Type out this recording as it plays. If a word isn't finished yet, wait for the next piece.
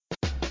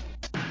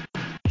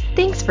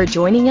Thanks for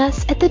joining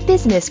us at the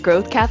Business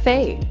Growth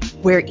Cafe,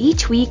 where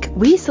each week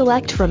we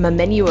select from a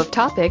menu of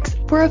topics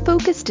for a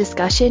focused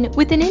discussion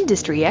with an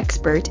industry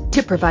expert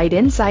to provide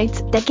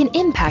insights that can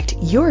impact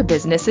your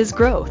business's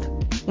growth.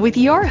 With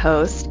your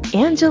host,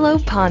 Angelo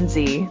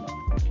Ponzi.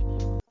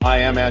 I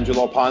am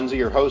Angelo Ponzi,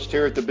 your host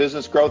here at the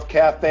Business Growth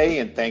Cafe,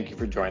 and thank you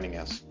for joining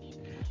us.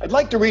 I'd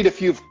like to read a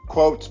few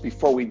quotes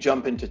before we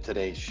jump into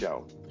today's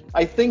show.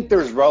 I think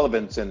there's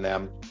relevance in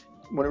them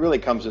when it really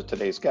comes to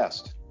today's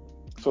guest.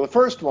 So the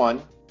first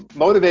one,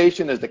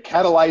 motivation is the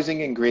catalyzing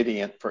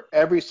ingredient for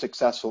every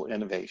successful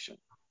innovation.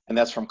 And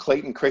that's from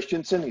Clayton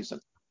Christensen. He's an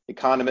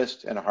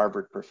economist and a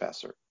Harvard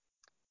professor.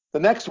 The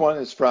next one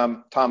is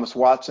from Thomas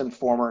Watson,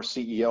 former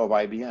CEO of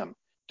IBM.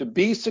 To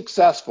be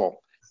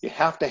successful, you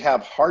have to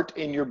have heart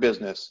in your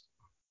business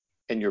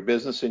and your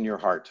business in your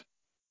heart.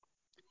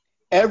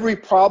 Every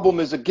problem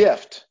is a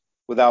gift.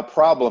 Without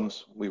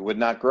problems, we would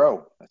not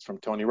grow. That's from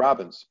Tony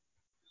Robbins.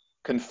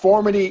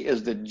 Conformity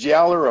is the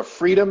jailer of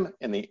freedom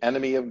and the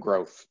enemy of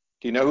growth.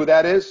 Do you know who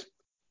that is?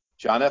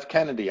 John F.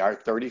 Kennedy, our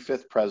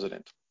 35th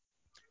president.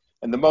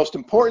 And the most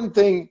important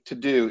thing to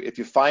do if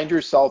you find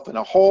yourself in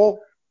a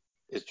hole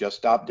is just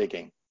stop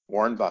digging.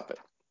 Warren Buffett.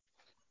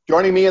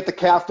 Joining me at the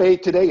cafe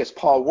today is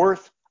Paul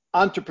Worth,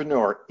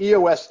 entrepreneur,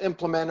 EOS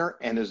implementer,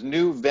 and his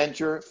new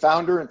venture,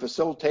 founder and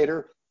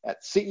facilitator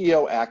at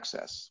CEO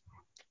Access.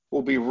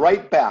 We'll be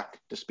right back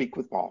to speak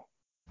with Paul.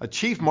 A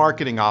chief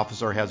marketing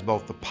officer has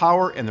both the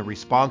power and the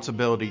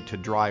responsibility to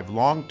drive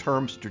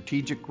long-term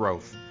strategic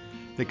growth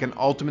that can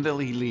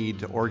ultimately lead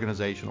to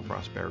organizational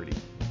prosperity.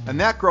 And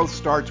that growth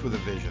starts with a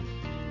vision.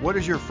 What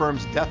is your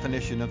firm's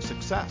definition of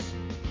success?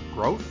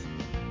 Growth?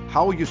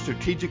 How will you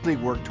strategically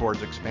work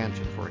towards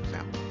expansion, for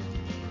example?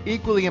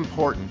 Equally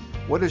important,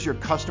 what is your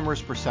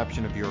customer's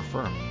perception of your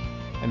firm?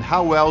 And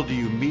how well do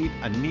you meet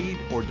a need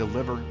or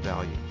deliver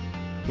value?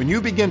 When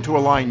you begin to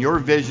align your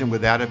vision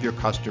with that of your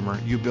customer,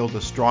 you build a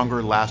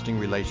stronger, lasting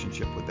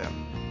relationship with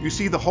them. You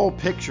see the whole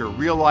picture,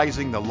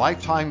 realizing the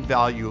lifetime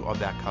value of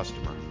that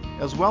customer,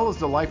 as well as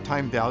the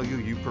lifetime value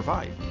you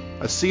provide.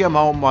 A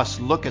CMO must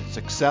look at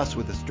success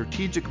with a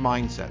strategic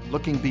mindset,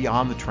 looking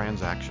beyond the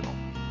transactional.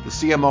 The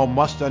CMO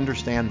must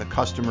understand the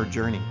customer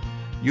journey,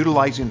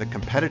 utilizing the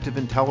competitive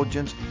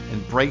intelligence,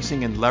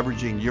 embracing and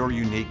leveraging your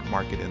unique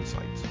market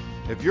insights.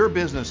 If your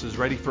business is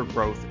ready for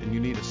growth and you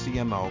need a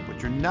CMO,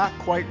 but you're not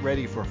quite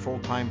ready for a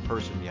full-time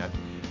person yet,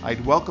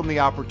 I'd welcome the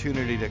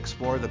opportunity to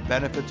explore the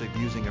benefits of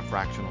using a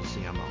fractional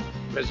CMO.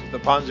 Visit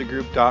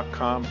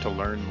theponzigroup.com to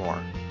learn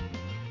more.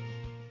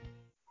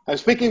 I'm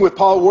speaking with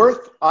Paul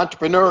Worth,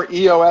 entrepreneur,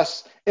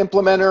 EOS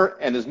implementer,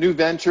 and his new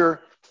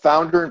venture,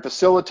 founder and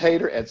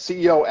facilitator at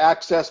CEO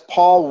Access.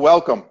 Paul,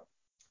 welcome.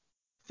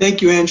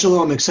 Thank you,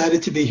 Angelo. I'm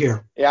excited to be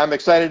here. Yeah, I'm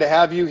excited to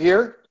have you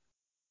here.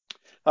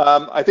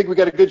 I think we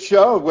got a good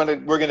show. We're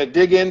going to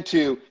dig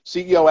into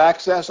CEO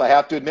Access. I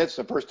have to admit, it's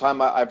the first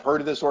time I've heard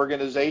of this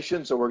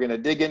organization, so we're going to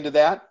dig into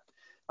that.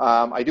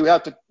 I do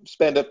have to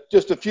spend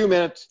just a few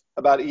minutes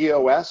about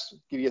EOS,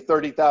 give you a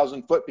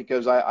 30,000 foot,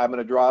 because I'm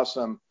going to draw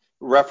some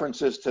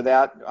references to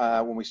that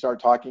when we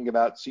start talking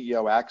about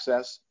CEO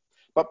Access.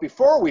 But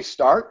before we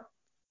start,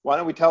 why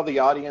don't we tell the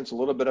audience a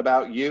little bit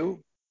about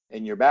you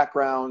and your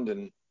background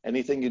and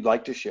anything you'd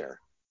like to share?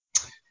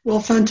 Well,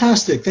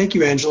 fantastic. Thank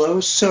you, Angelo.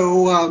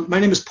 So my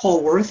name is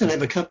Paul Worth, and I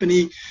have a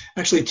company,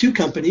 actually two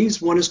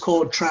companies. One is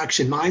called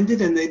Traction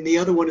Minded, and then the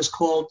other one is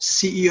called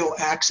CEO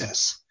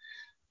Access.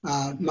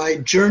 My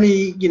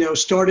journey,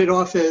 started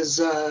off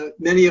as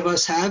many of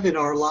us have in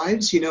our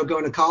lives,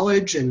 going to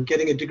college and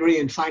getting a degree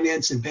in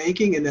finance and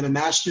banking, and then a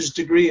master's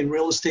degree in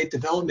real estate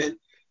development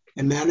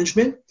and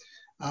management.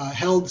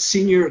 Held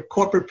senior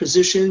corporate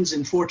positions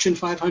in Fortune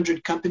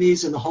 500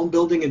 companies in the home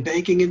building and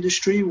banking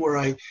industry, where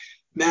I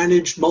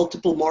managed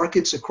multiple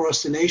markets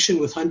across the nation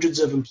with hundreds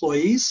of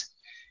employees.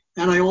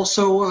 And I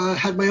also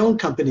had my own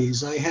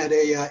companies. I had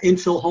a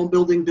infill home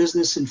building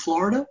business in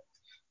Florida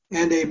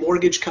and a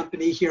mortgage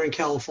company here in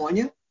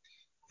California.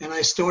 And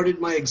I started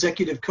my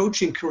executive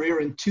coaching career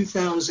in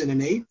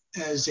 2008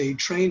 as a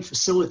trained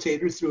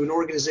facilitator through an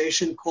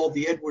organization called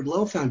the Edward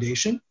Lowe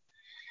Foundation.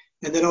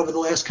 And then over the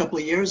last couple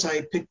of years,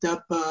 I picked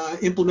up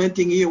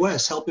implementing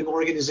EOS, helping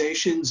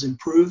organizations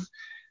improve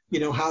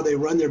how they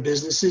run their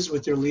businesses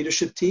with their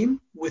leadership team,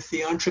 with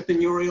the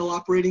entrepreneurial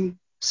operating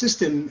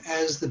system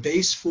as the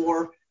base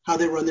for how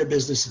they run their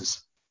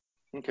businesses.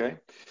 Okay.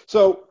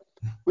 So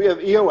we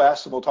have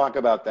EOS, and we'll talk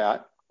about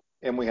that,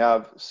 and we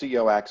have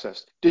CEO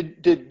Access.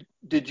 Did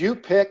you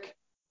pick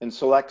and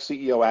select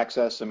CEO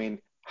Access? I mean,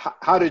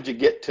 how did you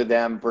get to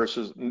them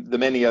versus the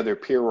many other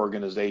peer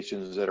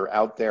organizations that are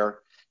out there?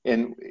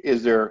 And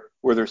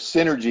were there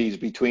synergies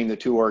between the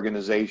two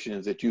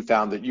organizations that you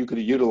found that you could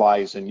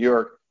utilize in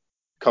your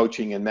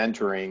coaching and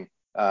mentoring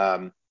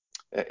at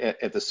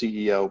the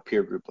CEO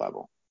peer group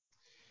level?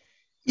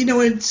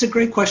 It's a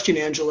great question,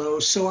 Angelo.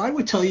 So I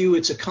would tell you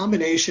it's a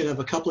combination of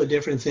a couple of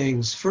different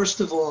things. First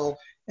of all,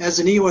 as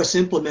an EOS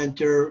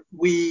implementer,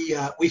 we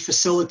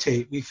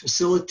facilitate. We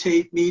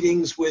facilitate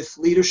meetings with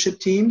leadership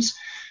teams.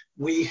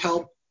 We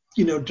help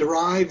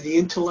derive the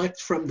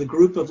intellect from the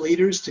group of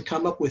leaders to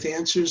come up with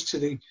answers to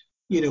the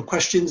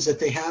questions that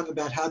they have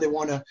about how they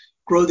want to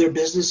grow their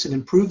business and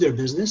improve their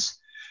business.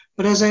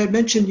 But as I had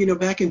mentioned,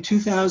 back in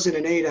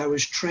 2008, I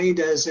was trained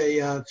as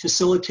a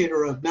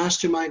facilitator of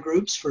mastermind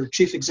groups for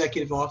chief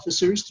executive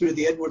officers through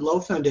the Edward Lowe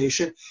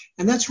Foundation.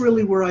 And that's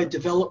really where I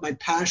developed my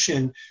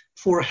passion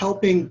for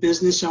helping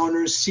business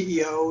owners,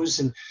 CEOs,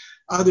 and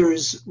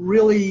others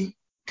really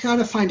kind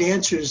of find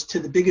answers to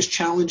the biggest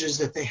challenges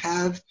that they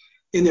have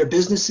in their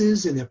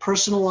businesses, in their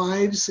personal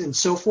lives, and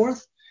so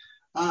forth,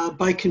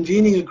 by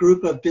convening a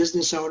group of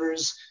business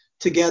owners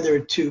together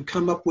to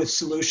come up with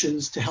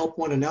solutions to help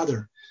one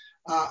another.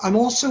 I'm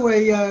also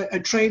a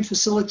trained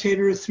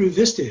facilitator through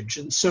Vistage,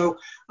 and so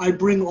I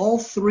bring all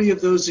three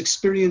of those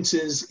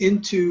experiences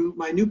into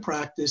my new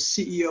practice,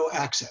 CEO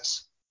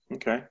Access.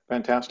 Okay,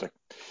 fantastic.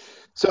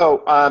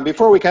 So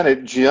before we kind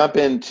of jump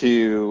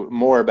into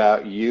more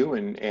about you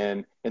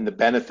and the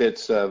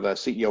benefits of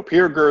CEO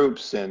peer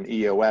groups and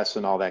EOS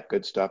and all that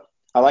good stuff,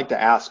 I like to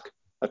ask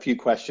a few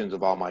questions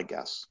of all my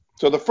guests.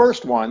 So the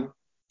first one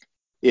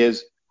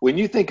is, when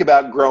you think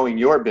about growing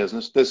your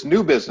business, this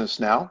new business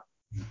now,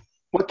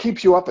 what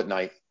keeps you up at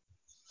night?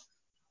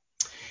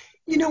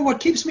 What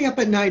keeps me up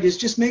at night is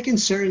just making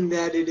certain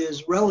that it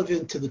is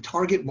relevant to the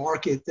target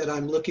market that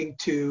I'm looking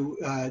to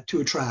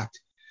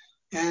attract.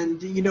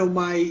 And,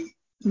 my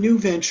new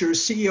venture,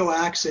 CEO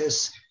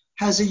Access,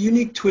 has a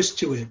unique twist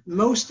to it.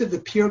 Most of the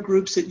peer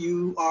groups that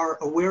you are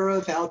aware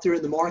of out there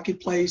in the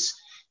marketplace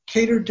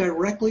cater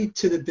directly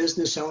to the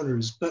business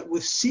owners. But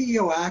with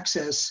CEO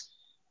Access,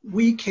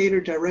 we cater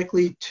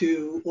directly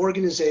to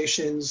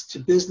organizations, to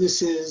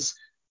businesses,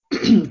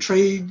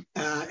 trade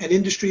and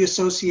industry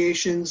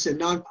associations and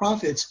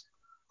nonprofits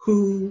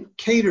who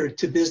cater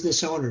to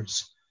business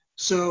owners.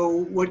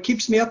 So what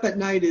keeps me up at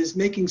night is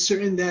making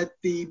certain that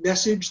the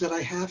message that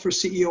I have for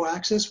CEO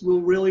Access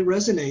will really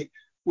resonate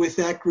with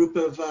that group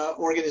of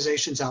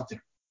organizations out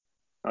there.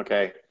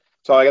 Okay,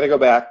 so I got to go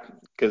back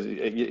because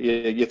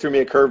you threw me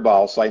a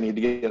curveball, so I need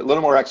to get a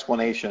little more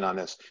explanation on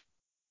this.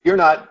 You're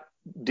not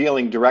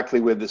dealing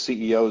directly with the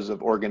CEOs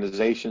of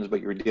organizations,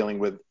 but you're dealing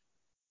with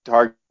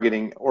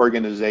targeting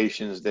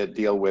organizations that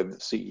deal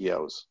with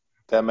CEOs.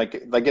 Did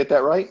I get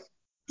that right?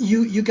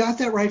 You got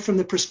that right from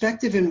the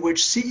perspective in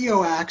which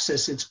CEO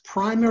Access, its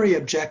primary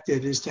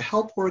objective is to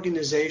help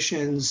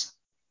organizations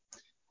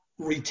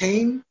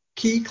retain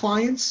key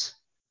clients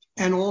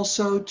and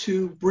also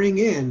to bring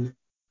in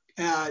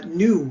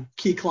new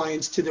key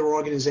clients to their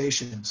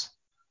organizations.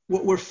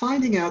 What we're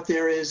finding out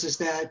there is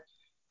that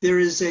there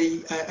is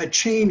a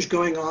change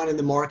going on in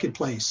the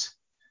marketplace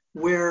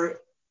where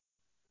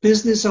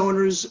business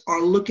owners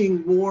are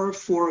looking more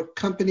for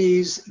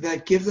companies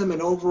that give them an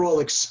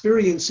overall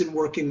experience in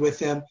working with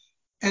them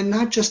and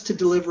not just to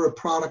deliver a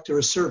product or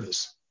a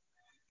service.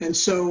 And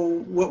so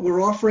what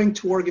we're offering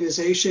to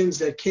organizations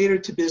that cater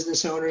to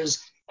business owners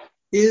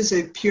is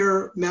a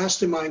pure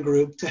mastermind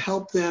group to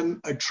help them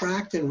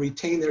attract and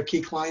retain their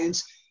key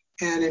clients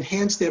and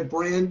enhance their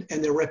brand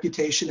and their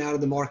reputation out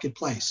of the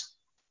marketplace.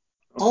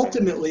 Okay.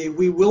 Ultimately,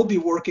 we will be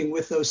working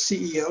with those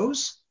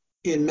CEOs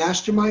in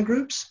mastermind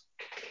groups,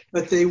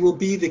 but they will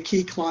be the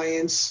key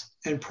clients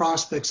and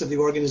prospects of the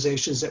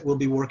organizations that we'll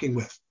be working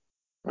with.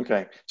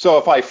 Okay. So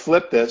if I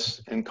flip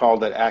this and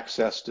called it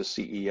Access to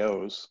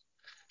CEOs,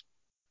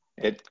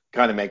 it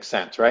kind of makes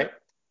sense, right?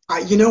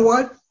 You know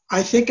what?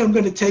 I think I'm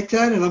going to take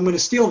that and I'm going to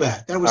steal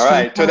that. That was all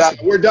right.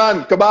 fantastic. We're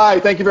done. Goodbye.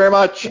 Thank you very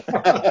much.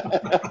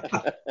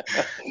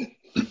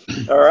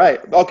 All right.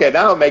 Okay.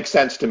 Now it makes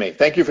sense to me.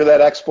 Thank you for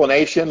that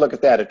explanation. Look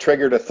at that. It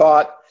triggered a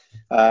thought.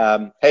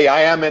 Hey,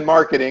 I am in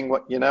marketing,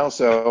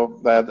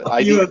 so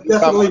I do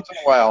come once in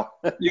a while.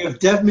 You have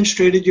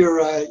demonstrated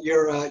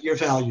your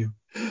value.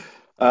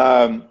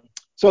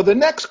 So the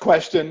next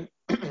question,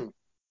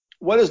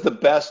 what is the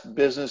best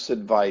business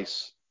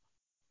advice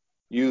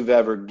you've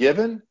ever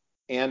given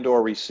and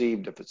or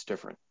received, if it's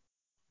different?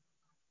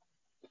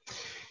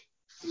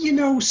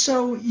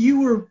 So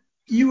you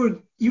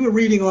were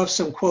reading off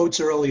some quotes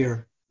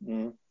earlier,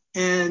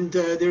 and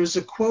there's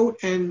a quote,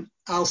 and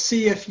I'll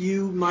see if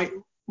you might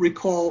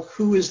recall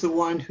who is the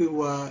one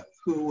who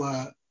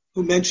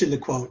mentioned the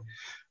quote,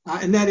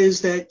 and that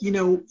is that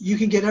you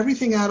can get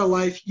everything out of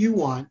life you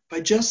want by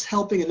just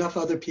helping enough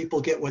other people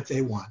get what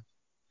they want.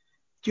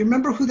 Do you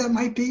remember who that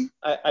might be?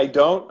 I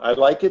don't. I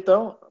like it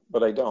though,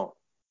 but I don't.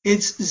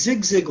 It's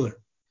Zig Ziglar.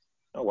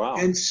 Oh, wow.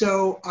 And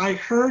so I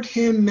heard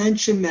him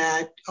mention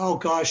that, oh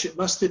gosh, it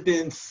must have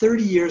been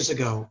 30 years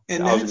ago.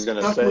 And that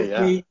stuck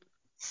with me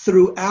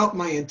throughout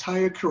my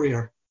entire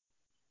career.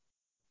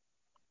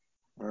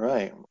 All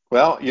right.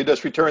 Well, you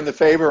just returned the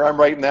favor. I'm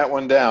writing that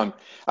one down.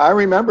 I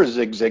remember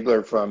Zig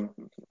Ziglar from,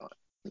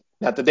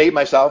 not to date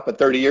myself, but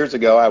 30 years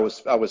ago. I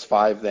was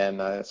 5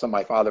 then. So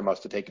my father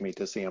must have taken me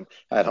to see him.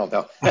 I don't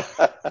know.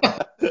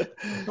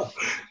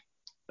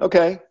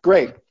 Okay,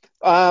 great.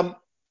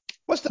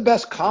 What's the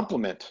best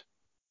compliment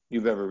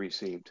you've ever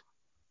received?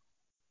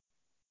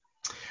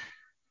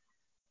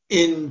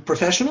 In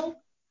professional?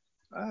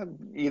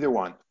 Either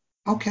one.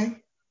 Okay.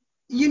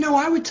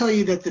 I would tell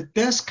you that the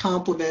best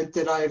compliment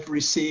that I've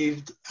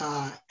received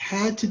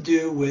had to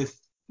do with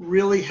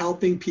really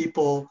helping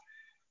people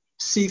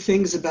see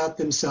things about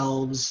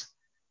themselves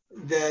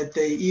that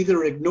they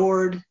either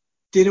ignored,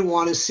 didn't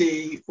want to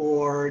see,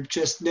 or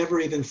just never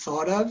even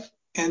thought of,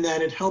 and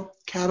that it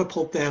helped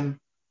catapult them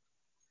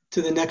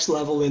to the next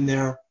level in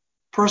their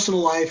personal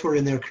life or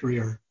in their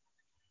career.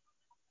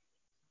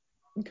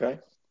 Okay.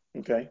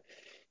 Okay.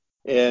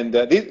 And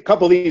a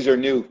couple of these are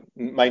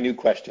my new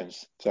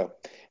questions. So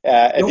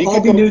if They'll you all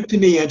could be go, new to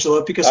me,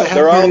 Angelo, because I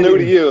they're haven't all heard new to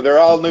anything. you. They're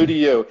all new to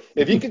you.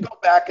 If you could go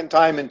back in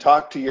time and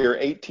talk to your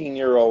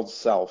 18-year-old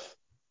self,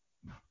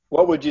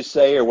 what would you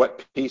say, or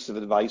what piece of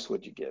advice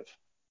would you give?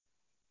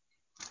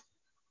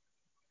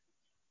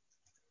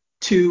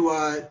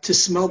 To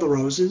smell the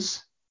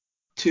roses,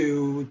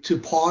 to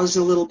pause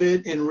a little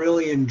bit and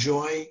really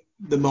enjoy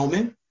the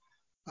moment.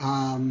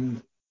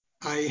 Um,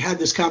 I had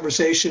this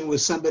conversation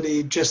with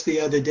somebody just the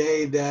other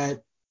day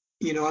that,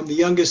 I'm the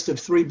youngest of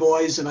three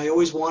boys, and I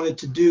always wanted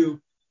to do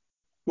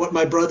what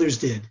my brothers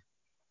did.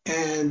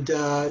 And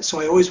so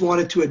I always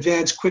wanted to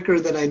advance quicker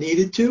than I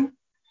needed to.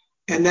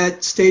 And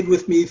that stayed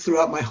with me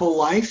throughout my whole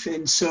life.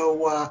 And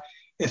so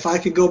if I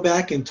could go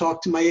back and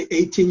talk to my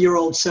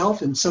 18-year-old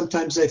self, and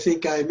sometimes I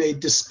think I may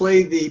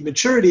display the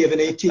maturity of an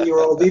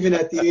 18-year-old even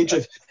at the age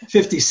of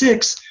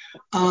 56,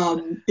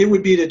 it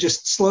would be to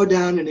just slow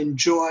down and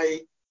enjoy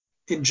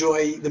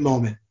the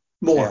moment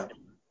more. Yeah,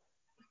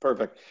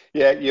 perfect.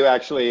 Yeah, you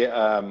actually,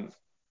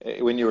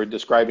 when you were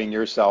describing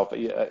yourself,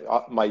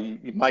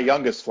 my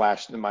youngest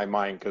flashed in my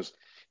mind because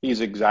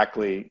he's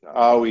exactly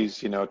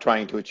always,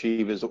 trying to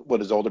achieve what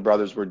his older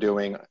brothers were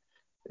doing.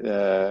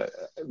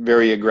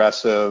 Very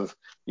aggressive,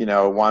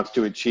 wants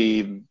to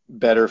achieve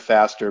better,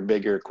 faster,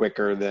 bigger,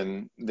 quicker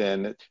than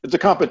it's a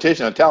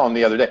competition. I tell him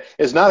the other day,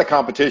 it's not a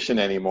competition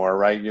anymore,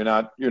 right? You're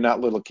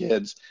not little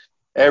kids.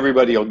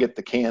 Everybody will get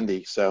the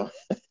candy. So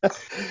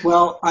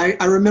Well,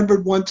 I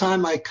remembered one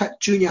time I cut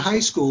junior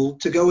high school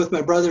to go with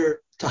my brother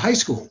to high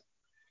school.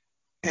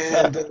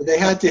 And they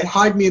had to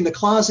hide me in the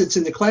closets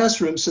in the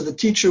classroom so the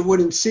teacher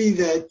wouldn't see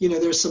that,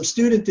 there's some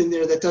student in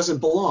there that doesn't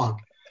belong.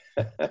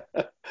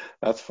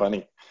 that's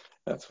funny.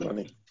 That's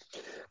funny.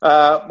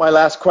 My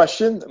last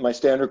question, my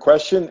standard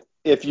question.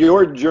 If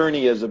your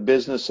journey as a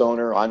business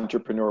owner,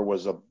 entrepreneur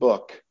was a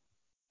book,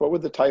 what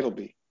would the title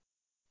be?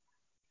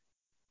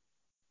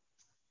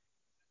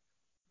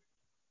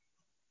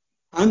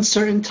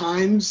 Uncertain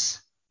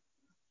times,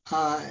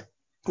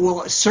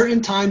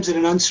 certain times in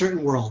an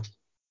uncertain world.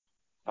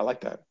 I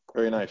like that.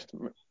 Very nice.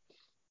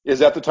 Is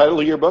that the title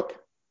of your book?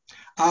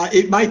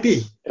 It might be.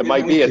 It It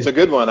might be. might It's be. a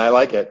good one. I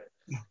like it.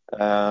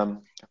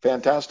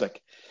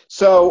 Fantastic.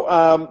 So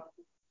I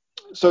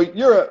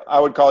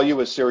would call you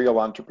a serial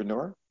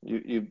entrepreneur.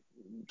 You've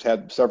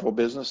had several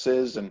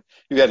businesses, and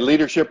you've had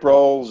leadership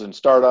roles in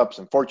startups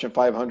and Fortune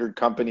 500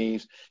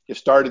 companies. You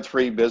started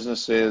three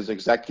businesses,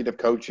 executive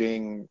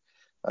coaching,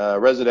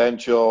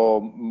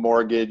 residential,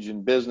 mortgage,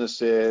 and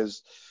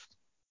businesses.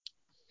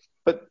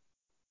 But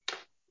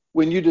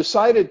when you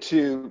decided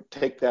to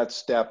take that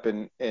step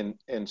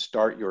and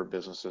start your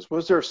businesses,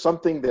 was there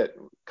something that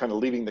kind of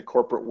leaving the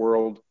corporate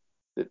world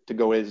to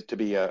go is to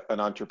be an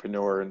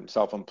entrepreneur and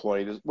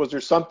self-employed? Was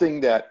there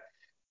something that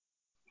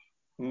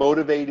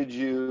motivated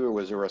you, or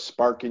was there a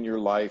spark in your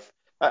life?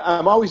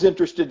 I'm always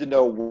interested to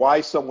know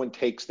why someone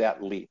takes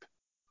that leap,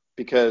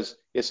 because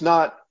it's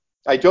not,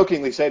 I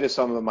jokingly say to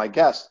some of my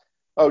guests,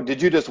 oh,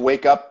 did you just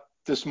wake up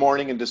this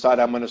morning and decide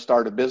I'm going to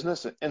start a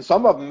business? And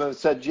some of them have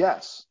said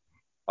yes.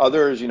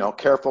 Others,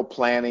 careful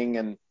planning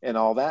and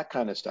all that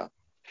kind of stuff.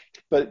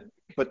 But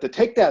to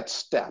take that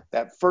step,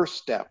 that first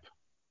step,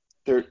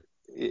 there,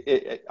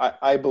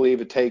 I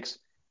believe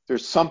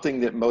there's something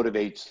that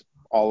motivates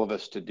all of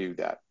us to do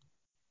that.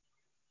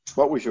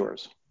 What was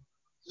yours?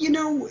 You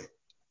know,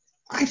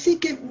 I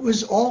think it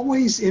was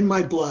always in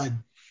my blood.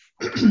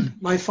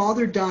 My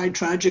father died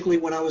tragically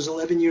when I was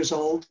 11 years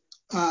old,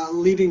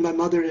 leaving my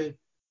mother to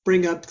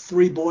bring up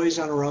three boys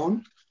on her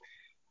own.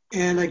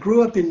 And I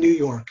grew up in New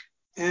York.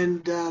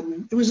 And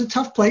it was a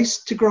tough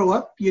place to grow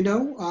up,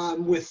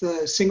 with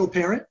a single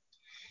parent.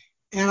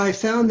 And I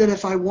found that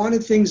if I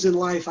wanted things in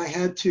life, I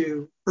had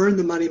to earn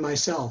the money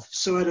myself.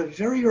 So at a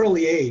very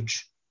early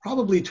age,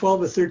 probably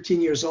 12 or 13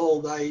 years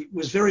old, I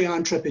was very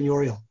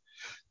entrepreneurial.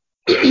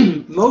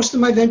 Most of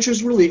my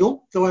ventures were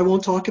legal, though I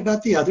won't talk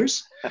about the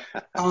others.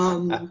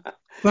 Um,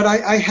 but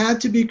I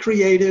had to be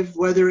creative,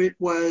 whether it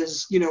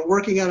was,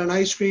 working at an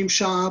ice cream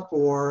shop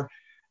or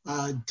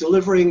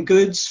delivering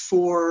goods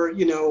for,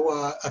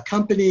 a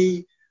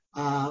company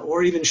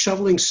or even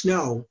shoveling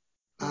snow.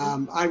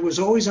 I was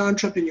always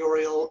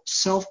entrepreneurial,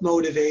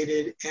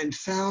 self-motivated, and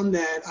found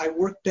that I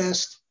work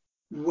best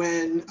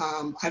when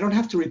I don't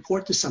have to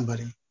report to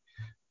somebody.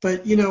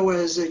 But,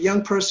 as a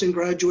young person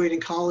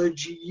graduating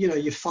college,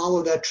 you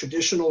follow that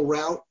traditional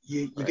route.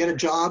 You Right. get a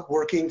job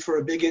working for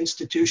a big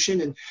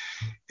institution,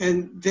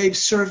 and they've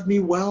served me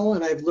well,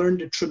 and I've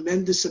learned a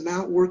tremendous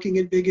amount working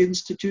in big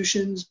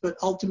institutions. But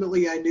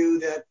ultimately, I knew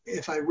that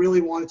if I really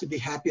wanted to be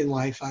happy in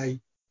life, I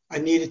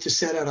needed to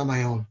set out on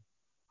my own.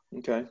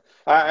 Okay.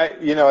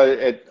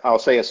 I'll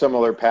say a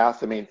similar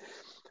path. I mean,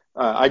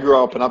 I grew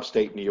up in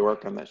upstate New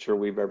York. I'm not sure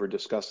we've ever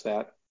discussed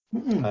that.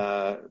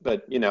 Mm-mm.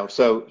 But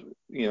so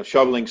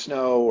shoveling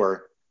snow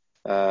or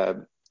uh,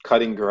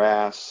 cutting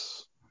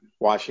grass,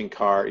 washing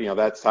car.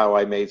 That's how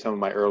I made some of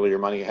my earlier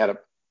money. I had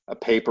a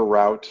paper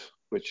route,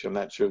 which I'm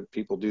not sure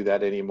people do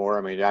that anymore.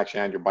 I mean, you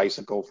actually on your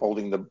bicycle,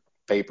 folding the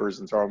papers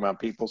and throwing them on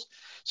people's.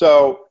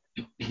 So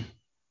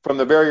from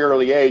the very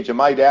early age, and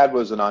my dad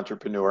was an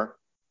entrepreneur,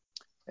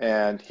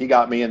 and he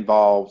got me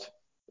involved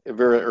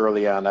very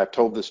early on. I've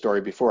told this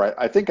story before.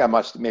 I think I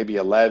must maybe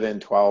 11,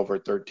 12, or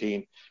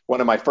 13.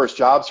 One of my first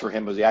jobs for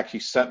him was he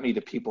actually sent me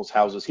to people's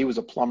houses. He was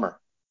a plumber,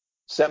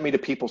 sent me to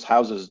people's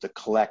houses to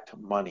collect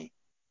money.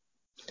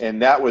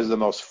 And that was the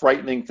most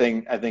frightening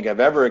thing I think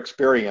I've ever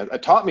experienced.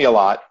 It taught me a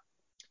lot,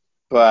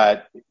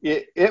 but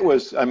it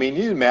was, I mean,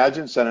 you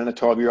imagine sending a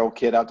 12-year-old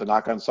kid out to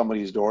knock on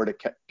somebody's door to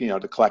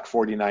collect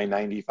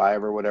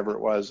 49.95 or whatever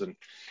it was. And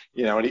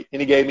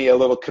he gave me a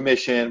little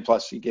commission,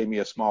 plus he gave me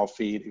a small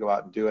fee to go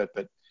out and do it.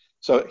 But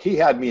so he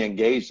had me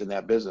engaged in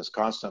that business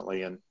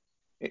constantly. And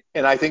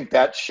I think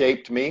that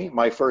shaped me.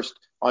 My first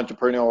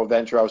entrepreneurial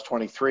venture, I was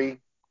 23.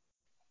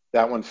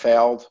 That one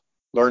failed,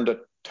 learned a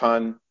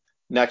ton.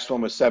 Next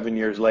one was 7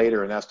 years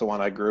later, and that's the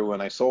one I grew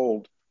and I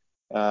sold.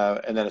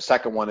 And then a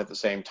second one at the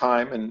same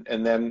time.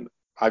 And then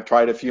I've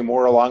tried a few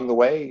more along the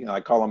way.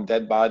 I call them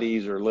dead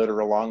bodies or litter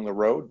along the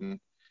road. And,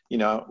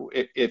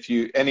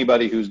 if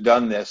anybody who's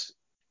done this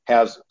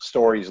has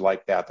stories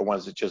like that, the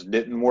ones that just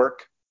didn't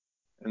work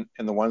and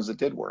the ones that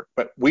did work.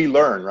 But we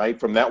learn, right,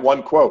 from that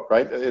one quote,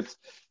 right? It's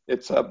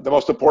the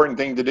most important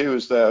thing to do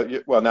is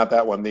well, not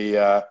that one.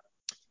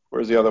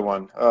 Where's the other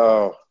one?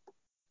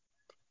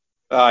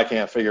 I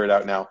can't figure it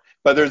out now.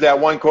 But there's that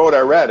one quote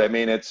I read. I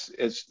mean, it's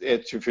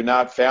if you're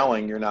not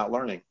failing, you're not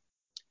learning.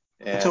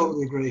 I And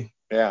totally agree.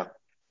 yeah,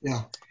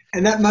 Yeah.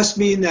 And that must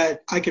mean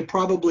that I could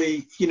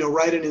probably,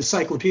 write an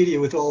encyclopedia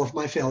with all of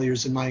my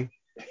failures in my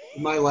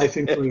life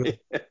and career.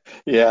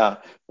 yeah,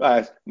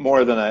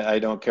 more than I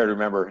don't care to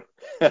remember.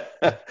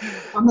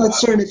 I'm not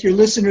certain if your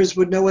listeners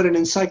would know what an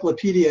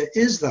encyclopedia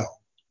is, though.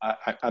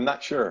 I'm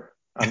not sure.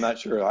 I'm not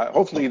sure.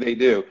 Hopefully they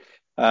do.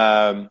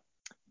 Um,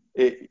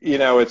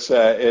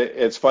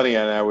 it's funny,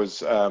 and I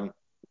was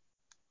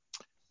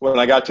when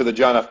I got to the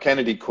John F.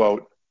 Kennedy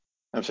quote,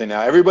 I'm saying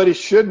now everybody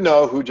should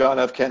know who John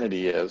F.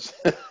 Kennedy is,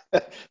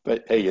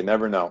 but hey, you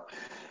never know.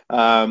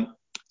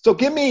 So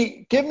give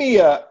me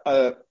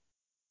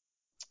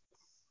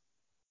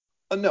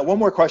no, one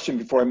more question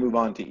before I move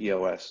on to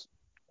EOS.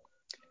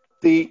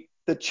 The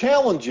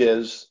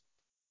challenges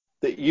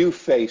that you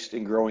faced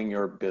in growing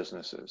your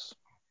businesses.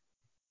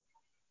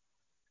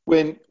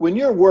 When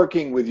you're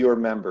working with your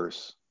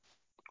members,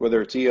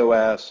 whether it's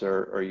EOS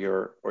or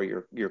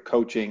your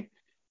coaching,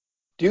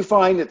 do you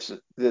find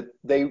that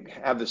they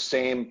have the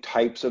same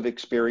types of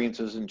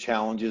experiences and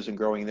challenges in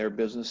growing their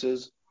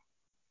businesses?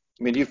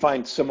 I mean, do you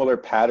find similar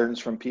patterns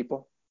from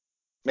people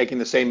making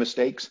the same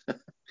mistakes?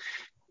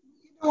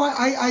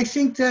 I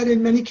think that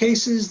in many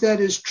cases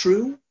that is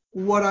true.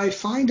 What I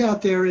find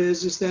out there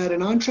is that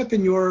an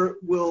entrepreneur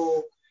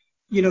will,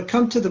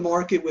 come to the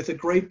market with a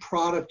great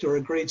product or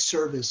a great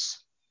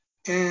service,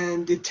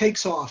 and it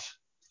takes off.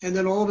 And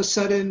then all of a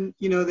sudden,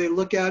 they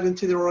look out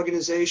into their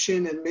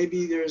organization and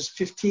maybe there's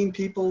 15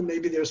 people,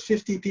 maybe there's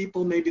 50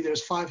 people, maybe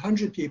there's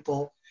 500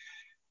 people.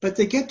 But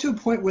they get to a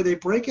point where they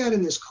break out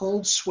in this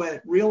cold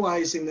sweat,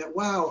 realizing that,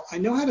 wow, I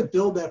know how to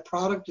build that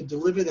product and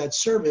deliver that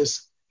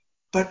service,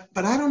 but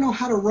I don't know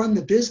how to run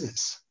the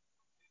business.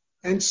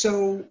 And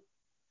so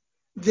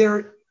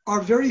there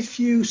are very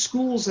few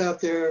schools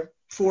out there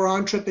for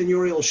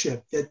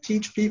entrepreneurship that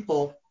teach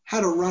people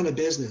how to run a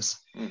business.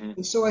 Mm-hmm.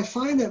 And so I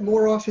find that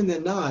more often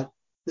than not,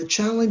 the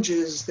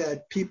challenges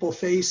that people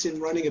face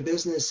in running a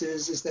business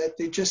is that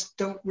they just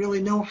don't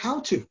really know how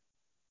to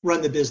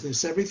run the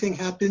business. Everything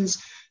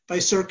happens by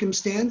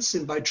circumstance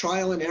and by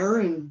trial and error,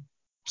 and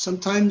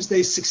sometimes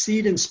they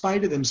succeed in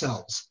spite of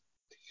themselves.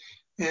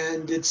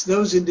 And it's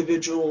those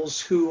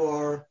individuals who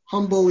are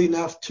humble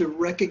enough to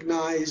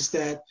recognize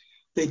that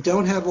they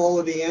don't have all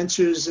of the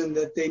answers and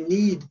that they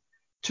need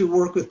to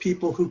work with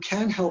people who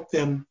can help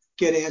them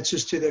get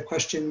answers to their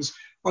questions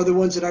are the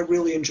ones that I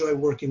really enjoy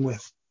working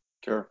with.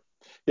 Sure.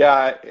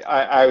 Yeah,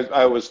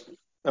 I was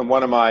in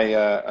one of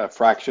my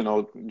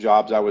fractional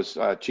jobs. I was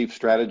chief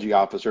strategy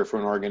officer for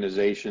an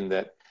organization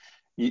that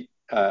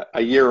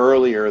a year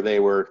earlier they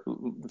were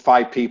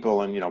 5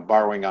 people and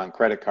borrowing on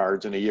credit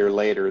cards, and a year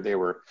later they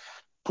were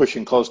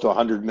pushing close to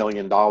 $100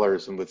 million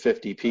and with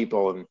 50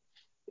 people,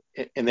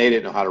 and they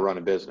didn't know how to run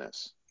a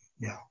business.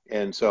 Yeah.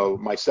 And so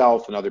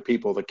myself and other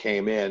people that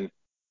came in,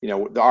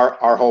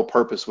 our whole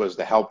purpose was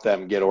to help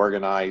them get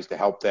organized, to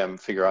help them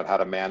figure out how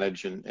to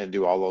manage and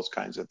do all those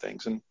kinds of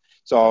things. And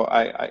so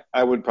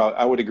I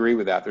would agree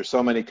with that. There's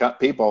so many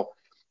people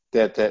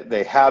that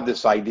they have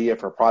this idea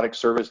for product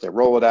service, they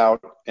roll it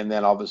out, and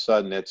then all of a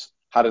sudden it's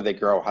how do they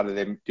grow? How do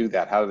they do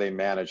that? How do they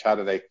manage? How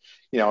do they,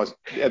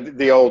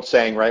 the old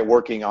saying, right?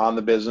 Working on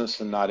the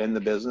business and not in the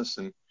business.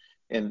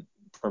 And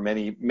for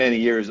many, many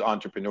years,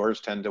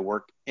 entrepreneurs tend to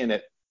work in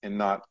it and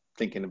not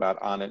thinking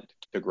about on it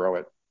to grow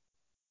it.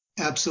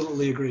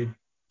 Absolutely agreed.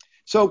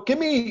 So give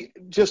me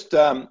just,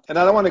 and I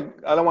don't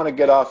want to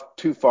get off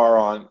too far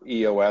on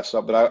EOS,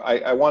 but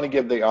I want to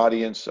give the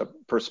audience a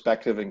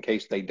perspective in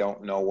case they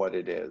don't know what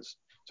it is.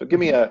 So give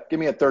me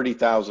a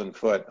 30,000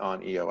 foot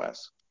on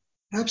EOS.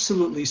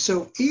 Absolutely.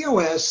 So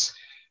EOS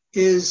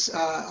is,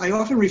 I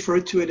often refer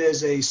to it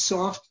as a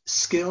soft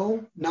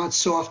skill, not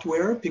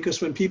software,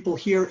 because when people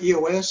hear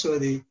EOS or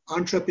the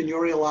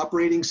entrepreneurial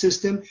operating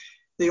system,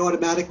 they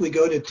automatically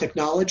go to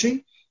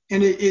technology.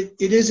 And it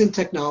isn't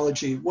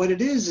technology. What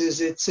it is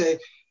it's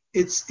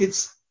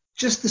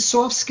just the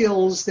soft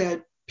skills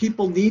that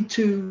people need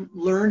to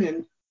learn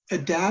and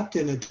adapt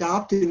and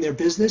adopt in their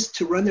business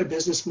to run their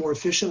business more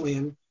efficiently.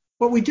 And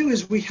what we do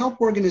is we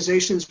help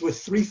organizations with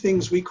three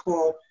things we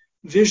call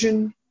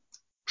vision,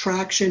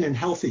 traction, and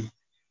healthy.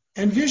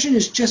 And vision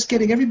is just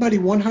getting everybody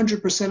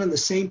 100% on the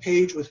same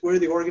page with where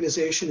the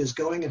organization is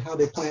going and how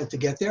they plan to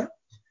get there.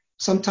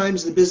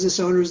 Sometimes the business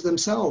owners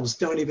themselves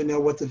don't even know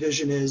what the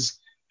vision is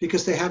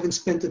because they haven't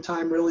spent the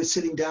time really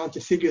sitting down to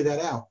figure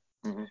that out.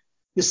 Mm-hmm.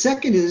 The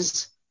second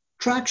is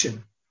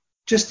traction,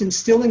 just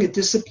instilling a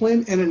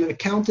discipline and an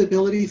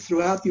accountability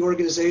throughout the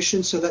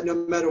organization so that no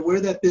matter where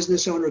that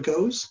business owner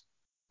goes,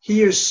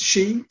 he or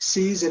she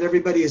sees that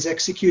everybody is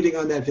executing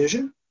on that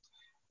vision.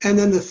 And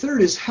then the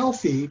third is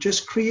healthy,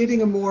 just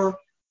creating a more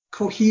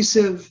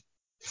cohesive,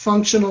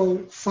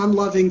 functional,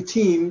 fun-loving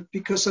team,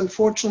 because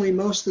unfortunately,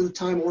 most of the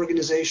time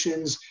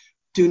organizations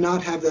do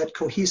not have that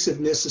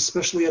cohesiveness,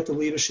 especially at the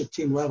leadership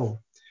team level.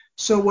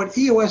 So what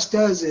EOS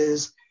does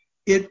is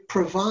it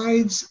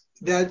provides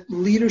that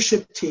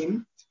leadership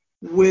team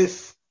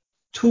with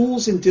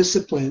tools and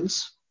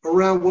disciplines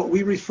around what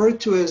we refer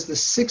to as the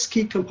 6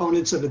 key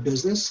components of a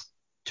business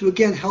to,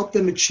 again, help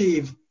them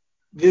achieve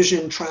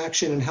vision,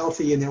 traction, and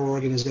healthy in their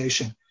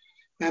organization.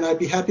 And I'd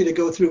be happy to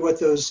go through what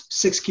those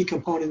 6 key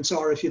components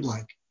are if you'd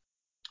like.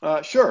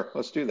 Sure,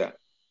 let's do that.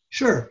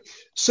 Sure.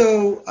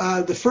 So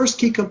the first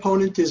key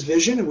component is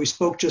vision, and we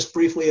spoke just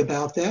briefly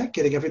about that,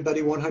 getting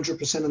everybody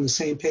 100% on the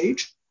same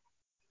page.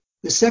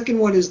 The second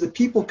one is the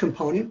people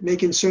component,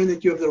 making sure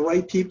that you have the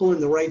right people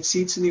in the right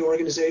seats in the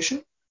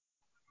organization.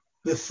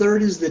 The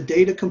third is the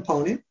data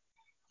component,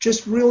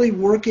 just really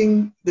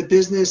working the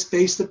business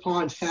based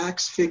upon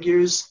facts,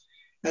 figures,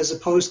 as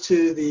opposed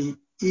to the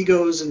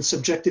egos and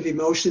subjective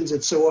emotions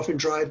that so often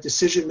drive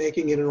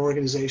decision-making in an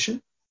organization.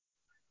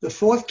 The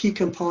fourth key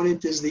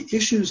component is the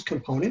issues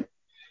component.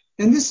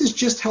 And this is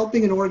just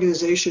helping an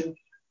organization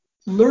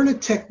learn a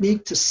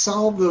technique to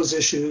solve those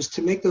issues,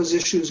 to make those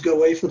issues go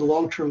away for the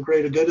long-term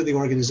greater good of the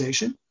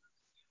organization.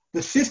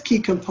 The fifth key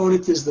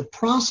component is the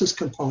process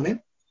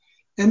component.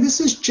 And this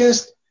is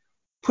just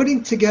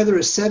putting together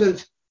a set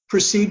of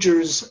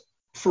procedures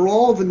for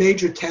all the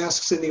major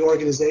tasks in the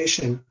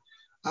organization.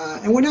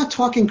 And we're not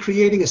talking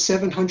creating a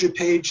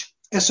 700-page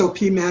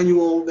SOP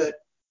manual that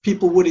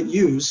people wouldn't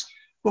use.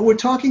 What we're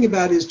talking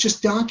about is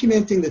just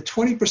documenting the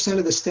 20%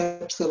 of the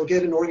steps that will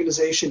get an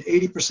organization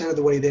 80% of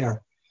the way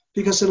there,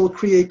 because it'll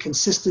create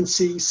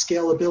consistency,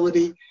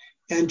 scalability,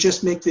 and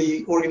just make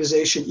the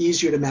organization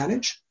easier to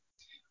manage.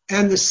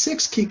 And the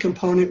sixth key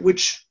component,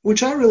 which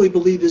I really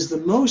believe is the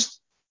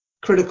most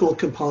critical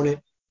component,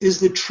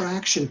 is the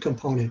traction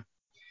component.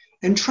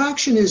 And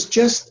traction is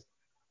just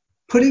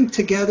putting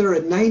together a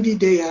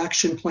 90-day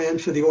action plan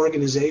for the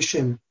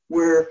organization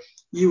where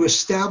you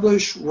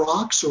establish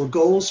rocks or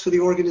goals for the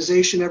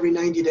organization every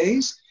 90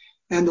 days,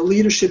 and the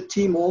leadership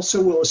team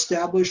also will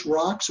establish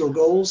rocks or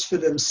goals for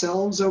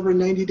themselves over a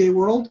 90-day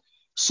world,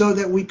 so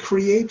that we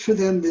create for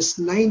them this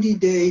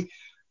 90-day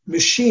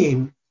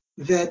machine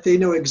that they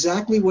know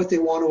exactly what they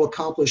want to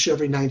accomplish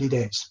every 90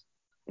 days.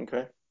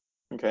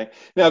 Okay.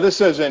 Now,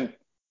 this isn't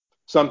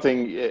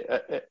something,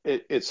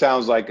 it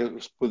sounds like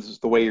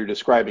with the way you're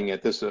describing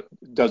it, this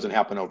doesn't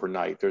happen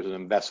overnight. There's an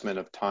investment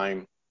of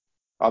time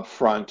up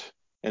front,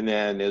 and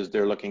then as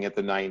they're looking at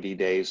the 90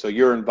 days. So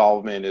your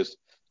involvement is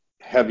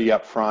heavy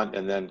up front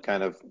and then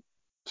kind of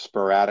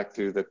sporadic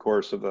through the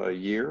course of a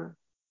year?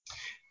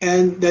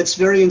 And that's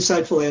very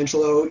insightful,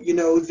 Angelo. You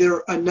know, there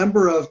are a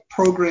number of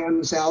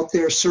programs out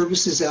there,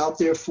 services out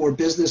there for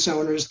business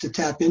owners to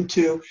tap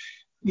into.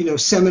 You know,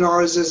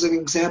 seminars as an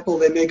example,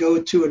 they may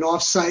go to an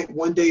off-site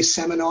one-day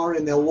seminar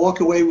and they'll walk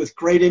away with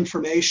great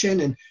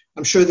information, and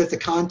I'm sure that the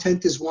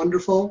content is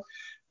wonderful.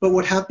 But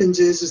what happens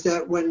is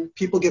that when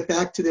people get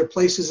back to their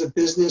places of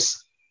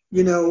business,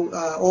 you know,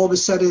 all of a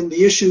sudden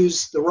the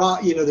issues,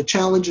 the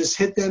challenges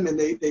hit them, and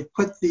they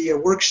put the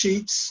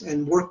worksheets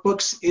and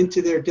workbooks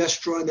into their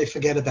desk drawer and they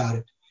forget about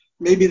it.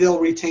 Maybe they'll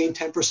retain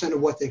 10%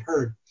 of what they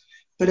heard.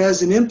 But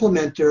as an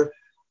implementer,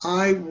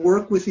 I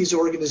work with these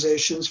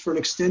organizations for an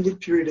extended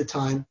period of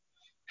time,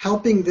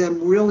 helping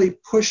them really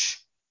push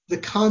the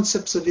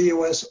concepts of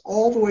EOS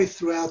all the way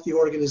throughout the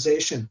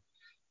organization.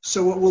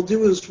 So what we'll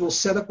do is we'll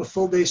set up a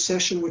full day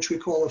session, which we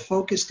call a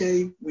focus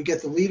day. We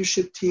get the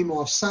leadership team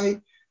off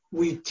site.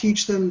 We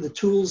teach them the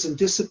tools and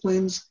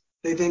disciplines.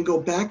 They then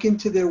go back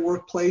into their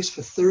workplace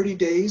for 30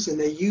 days and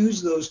they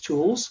use those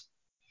tools.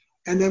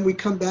 And then we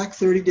come back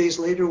 30 days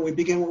later and we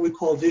begin what we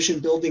call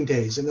vision building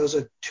days. And those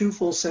are 2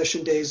 full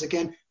session days,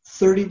 again,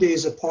 30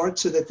 days apart,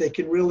 so that they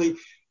can really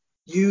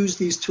use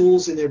these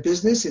tools in their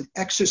business and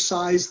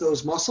exercise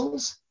those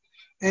muscles.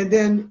 And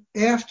then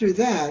after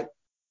that,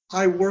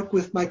 I work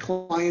with my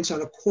clients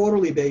on a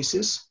quarterly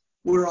basis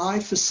where I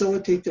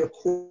facilitate their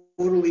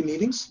quarterly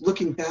meetings,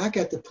 looking back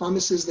at the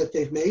promises that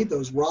they've made,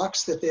 those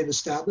rocks that they've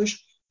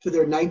established for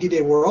their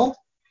 90-day world,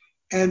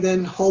 and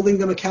then holding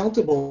them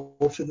accountable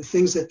for the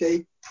things that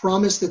they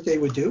promised that they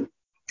would do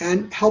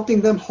and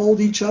helping them hold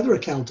each other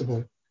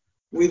accountable.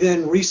 We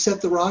then reset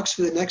the rocks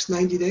for the next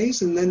 90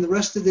 days, and then the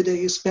rest of the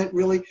day is spent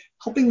really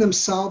helping them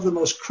solve the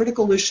most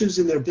critical issues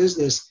in their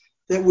business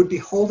that would be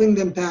holding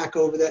them back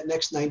over that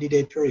next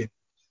 90-day period.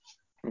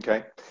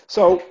 Okay.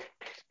 So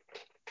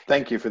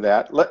thank you for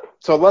that.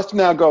 So let's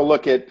now go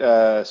look at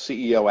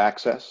CEO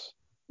Access.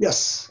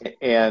 Yes.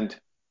 And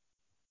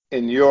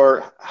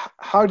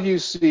how do you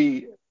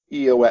see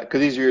EOS, because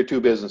these are your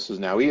two businesses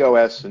now,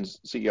 EOS and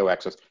CEO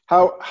Access.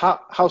 How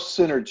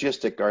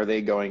synergistic are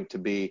they going to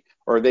be?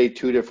 Or are they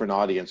two different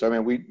audiences? I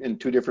mean, we in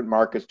two different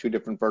markets, two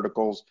different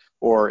verticals,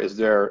 or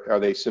are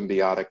they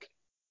symbiotic?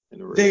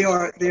 They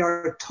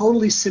are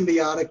totally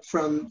symbiotic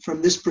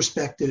from this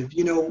perspective.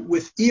 You know,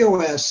 with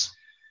EOS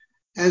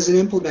as an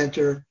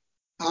implementer,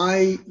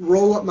 I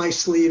roll up my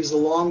sleeves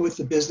along with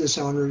the business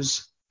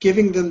owners,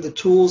 giving them the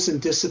tools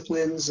and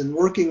disciplines and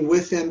working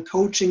with them,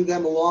 coaching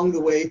them along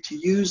the way to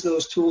use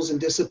those tools and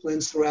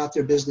disciplines throughout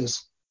their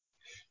business.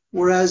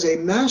 Whereas a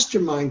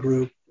mastermind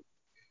group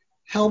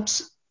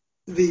helps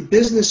the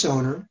business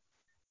owner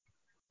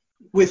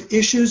with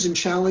issues and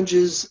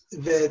challenges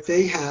that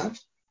they have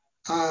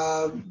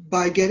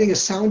by getting a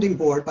sounding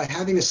board, by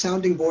having a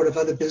sounding board of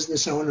other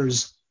business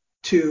owners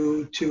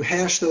to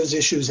hash those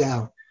issues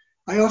out.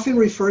 I often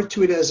refer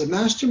to it as a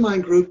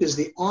mastermind group is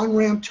the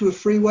on-ramp to a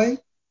freeway,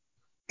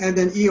 and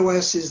then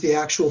EOS is the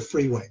actual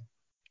freeway.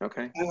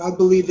 Okay. And I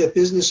believe that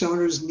business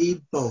owners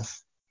need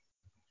both.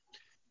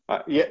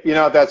 Yeah, you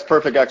know, that's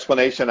perfect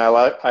explanation. I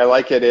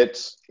like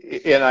it.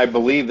 And I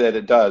believe that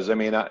it does. I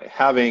mean,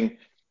 having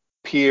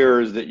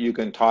peers that you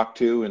can talk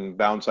to and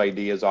bounce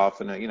ideas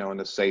off in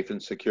a safe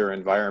and secure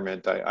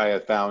environment, I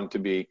have found to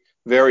be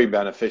very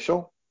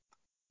beneficial.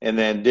 And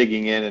then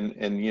digging in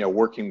and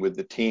working with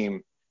the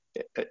team.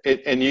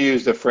 And you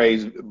used the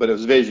phrase, but it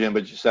was vision,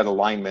 but you said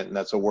alignment, and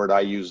that's a word I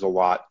use a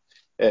lot.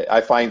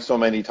 I find so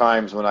many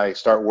times when I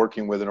start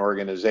working with an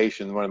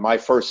organization, one of my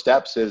first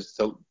steps is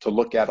to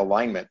look at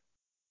alignment,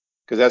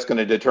 because that's going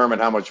to determine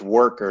how much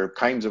work or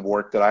kinds of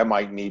work that I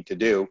might need to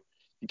do.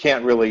 You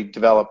can't really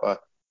develop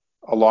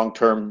a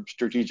long-term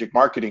strategic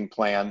marketing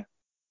plan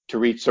to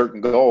reach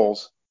certain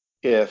goals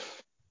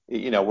if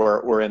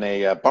we're in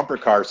a bumper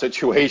car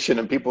situation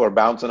and people are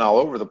bouncing all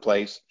over the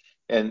place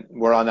and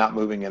we're all not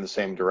moving in the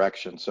same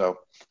direction. So,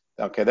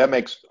 okay,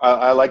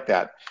 I like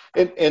that.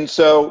 And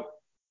so,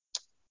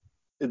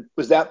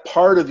 was that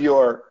part of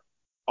your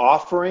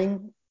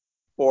offering,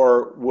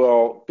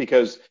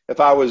 because if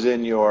I was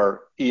in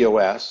your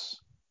EOS,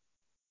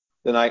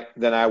 then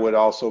I would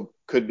also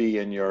could be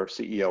in your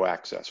CEO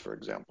Access, for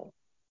example.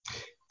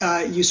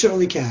 You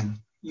certainly can.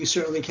 You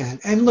certainly can.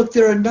 And look,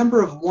 there are a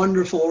number of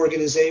wonderful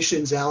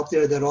organizations out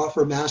there that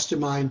offer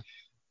mastermind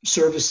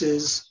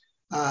services.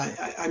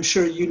 I'm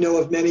sure you know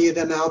of many of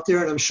them out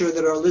there, and I'm sure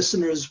that our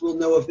listeners will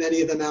know of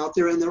many of them out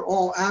there, and they're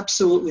all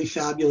absolutely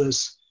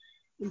fabulous.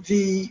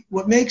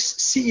 What makes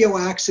CEO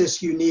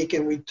Access unique,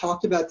 and we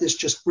talked about this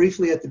just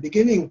briefly at the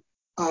beginning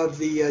of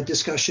the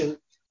discussion,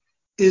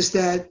 is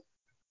that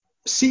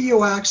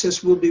CEO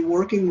Access will be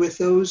working with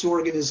those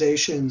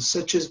organizations,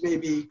 such as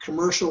maybe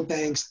commercial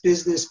banks,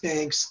 business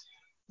banks,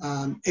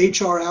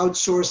 HR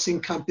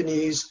outsourcing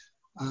companies,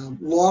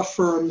 law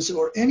firms,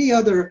 or any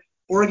other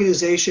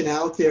organization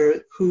out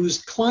there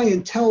whose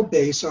clientele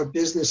base are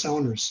business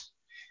owners.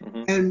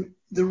 Mm-hmm. And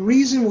the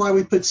reason why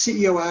we put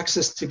CEO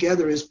Access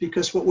together is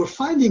because what we're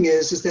finding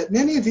is that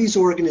many of these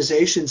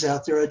organizations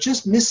out there are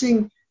just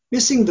missing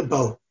the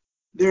boat.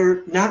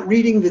 They're not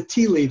reading the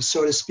tea leaves,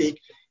 so to speak,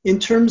 in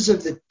terms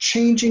of the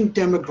changing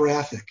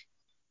demographic.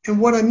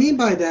 And what I mean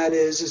by that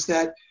is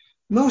that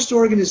most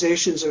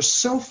organizations are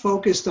so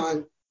focused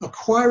on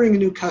acquiring a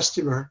new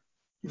customer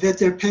that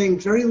they're paying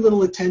very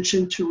little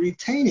attention to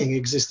retaining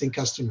existing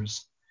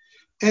customers.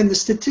 And the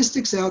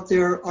statistics out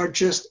there are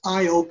just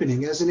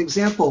eye-opening. As an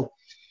example,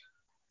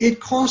 it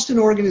costs an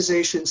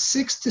organization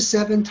 6 to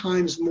 7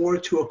 times more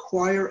to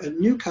acquire a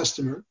new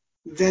customer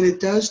than it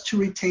does to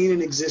retain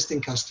an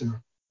existing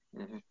customer.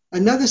 Mm-hmm.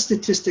 Another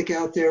statistic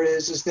out there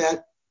is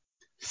that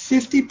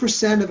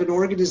 50% of an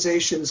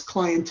organization's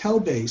clientele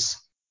base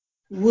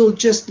will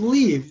just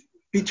leave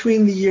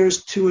between the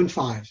years 2 and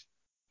 5.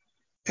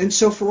 And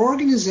so for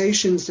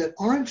organizations that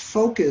aren't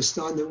focused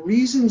on the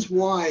reasons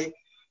why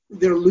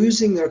they're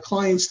losing their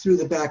clients through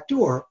the back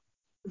door,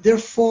 they're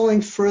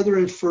falling further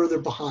and further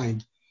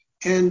behind.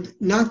 And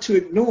not to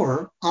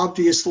ignore,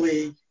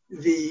 obviously,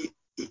 the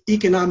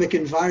economic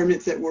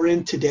environment that we're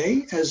in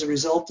today as a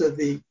result of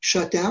the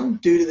shutdown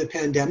due to the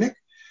pandemic,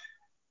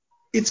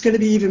 it's going to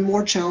be even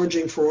more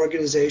challenging for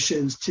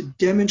organizations to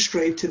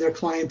demonstrate to their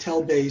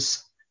clientele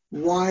base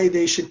why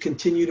they should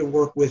continue to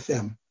work with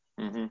them.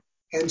 Mm-hmm.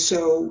 And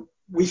so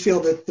we feel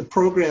that the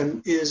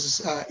program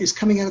is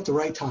coming out at the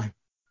right time.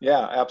 Yeah,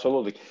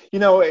 absolutely. You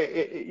know,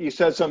 you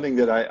said something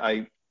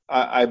that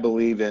I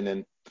believe in,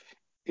 and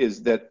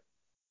is that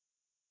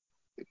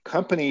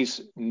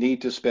companies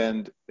need to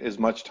spend as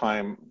much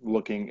time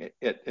looking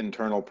at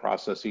internal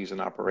processes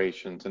and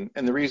operations.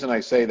 And the reason I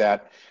say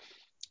that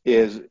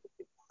is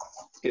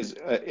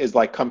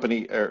like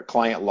company or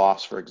client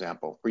loss, for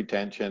example,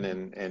 retention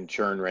and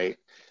churn rate.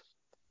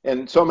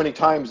 And so many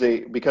times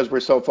because we're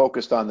so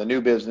focused on the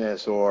new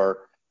business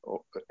or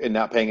and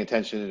not paying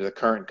attention to the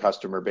current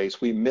customer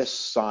base, we miss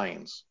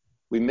signs,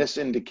 we miss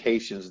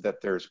indications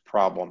that there's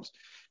problems.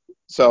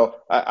 So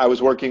I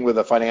was working with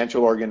a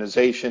financial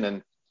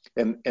organization,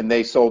 and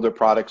they sold their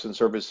products and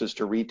services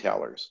to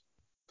retailers.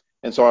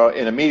 And so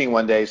in a meeting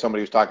one day,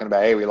 somebody was talking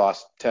about, hey, we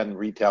lost 10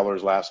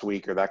 retailers last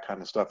week or that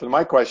kind of stuff. And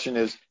my question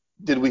is,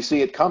 did we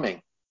see it coming?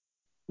 And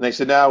they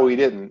said, no, we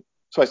didn't.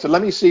 So I said,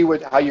 let me see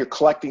how you're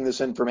collecting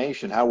this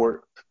information, how we're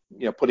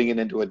putting it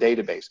into a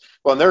database.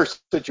 Well, in their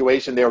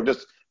situation, they were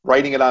just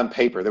writing it on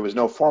paper. There was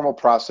no formal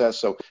process.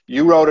 So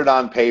you wrote it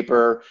on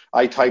paper,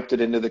 I typed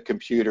it into the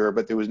computer,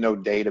 but there was no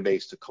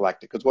database to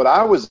collect it. Because what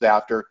I was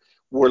after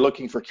were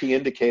looking for key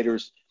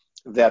indicators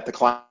that the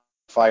client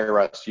fire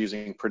us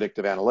using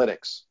predictive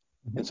analytics.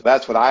 And so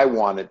that's what I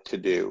wanted to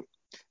do.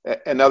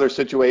 Another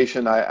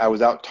situation, I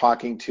was out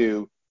talking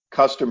to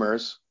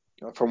customers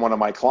from one of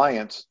my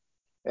clients,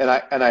 and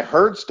I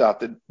heard stuff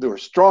that there were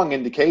strong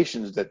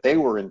indications that they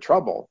were in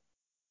trouble.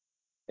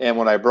 And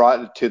when I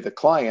brought it to the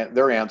client,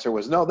 their answer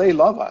was, no, they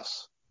love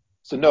us.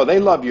 So no, they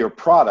love your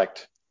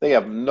product. They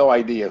have no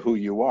idea who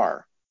you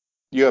are.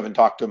 You haven't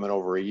talked to them in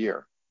over a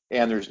year.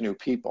 And there's new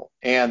people.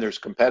 And there's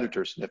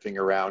competitors sniffing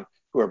around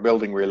who are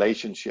building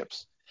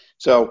relationships.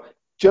 So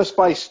just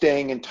by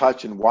staying in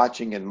touch and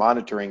watching and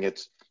monitoring,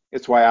 it's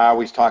why I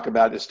always talk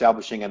about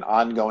establishing an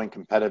ongoing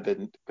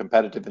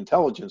competitive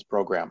intelligence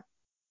program.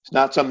 It's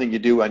not something you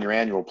do on your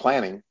annual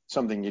planning, it's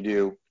something you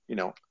do,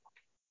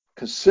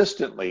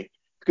 consistently,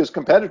 because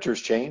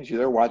competitors change.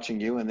 They're watching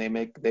you, and they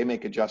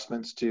make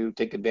adjustments to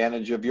take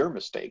advantage of your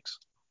mistakes.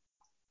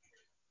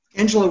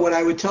 Angela, what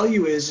I would tell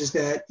you is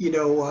that,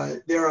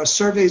 there are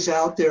surveys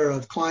out there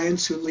of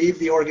clients who leave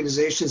the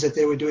organizations that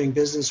they were doing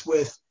business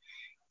with.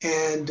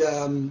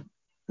 And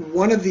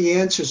one of the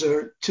answers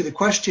to the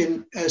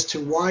question as to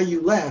why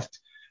you left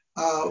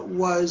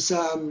was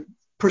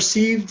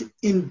perceived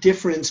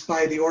indifference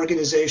by the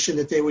organization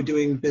that they were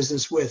doing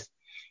business with.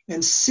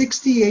 And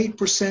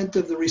 68%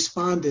 of the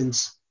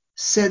respondents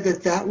said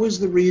that was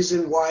the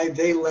reason why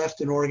they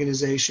left an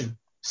organization.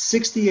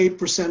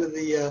 68% of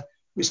the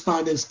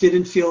respondents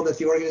didn't feel that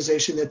the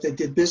organization that they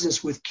did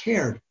business with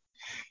cared.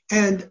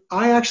 And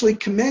I actually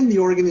commend the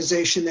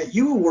organization that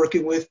you were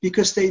working with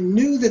because they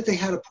knew that they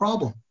had a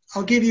problem.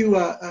 I'll give you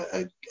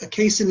a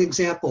case and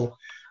example.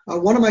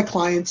 One of my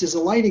clients is a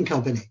lighting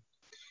company.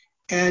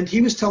 And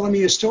he was telling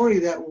me a story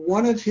that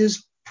one of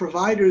his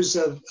providers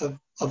of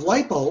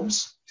light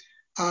bulbs,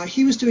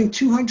 he was doing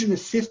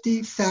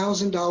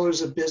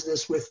 $250,000 of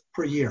business with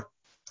per year.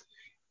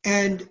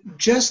 And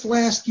just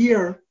last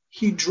year,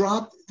 he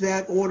dropped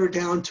that order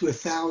down to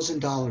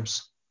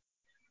 $1,000.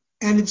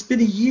 And it's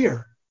been a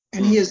year,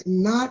 and he has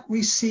not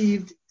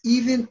received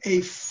even a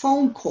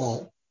phone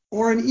call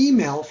or an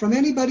email from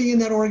anybody in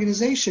that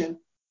organization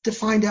to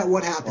find out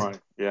what happened. Right.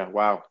 Yeah.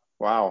 Wow.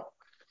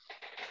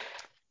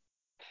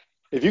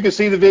 If you could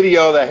see the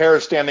video, the hair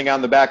is standing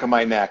on the back of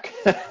my neck.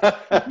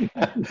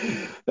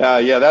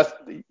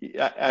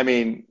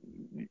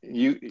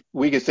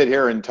 We could sit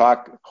here and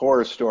talk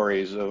horror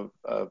stories of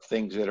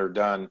things that are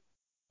done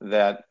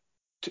that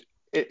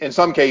in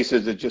some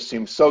cases it just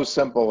seems so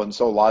simple and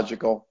so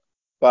logical,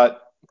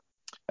 but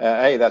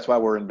hey, that's why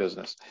we're in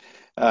business.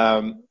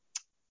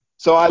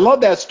 So I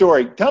love that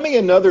story. Tell me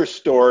another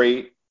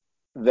story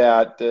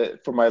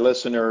that for my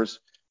listeners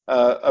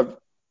of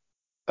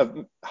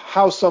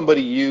how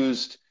somebody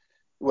used,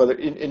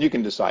 and you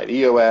can decide,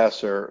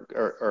 EOS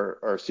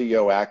or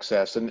CEO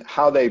Access, and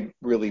how they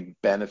really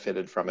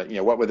benefited from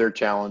it. What were their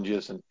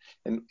challenges, and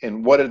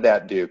what did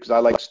that do? Because I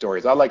like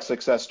stories. I like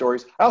success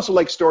stories. I also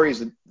like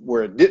stories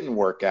where it didn't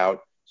work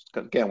out.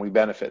 Again, we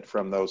benefit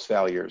from those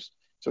failures.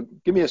 So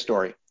give me a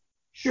story.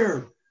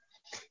 Sure.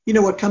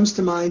 What comes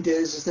to mind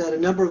is that a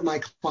number of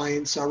my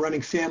clients are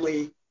running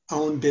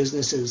family-owned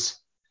businesses,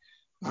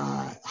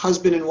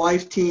 husband and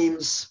wife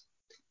teams.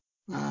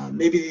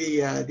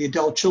 Maybe the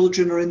adult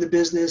children are in the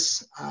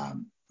business.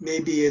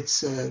 Maybe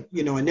it's a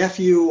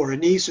nephew or a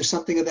niece or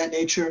something of that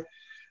nature.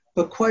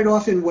 But quite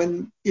often,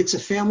 when it's a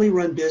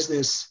family-run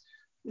business,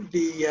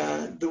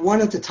 the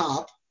one at the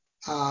top,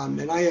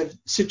 and I have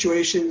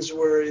situations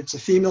where it's a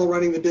female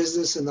running the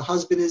business and the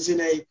husband is in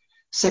a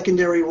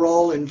secondary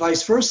role, and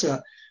vice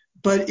versa.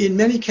 But in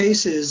many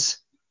cases,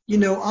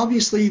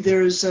 obviously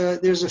there's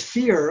a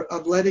fear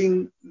of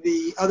letting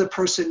the other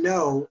person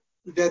know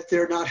that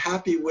they're not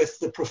happy with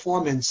the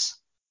performance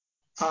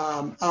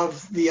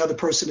of the other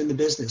person in the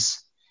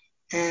business.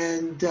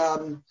 And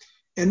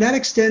And that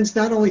extends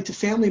not only to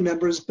family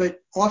members, but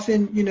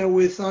often,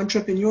 with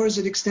entrepreneurs,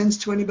 it extends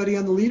to anybody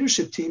on the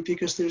leadership team,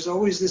 because there's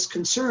always this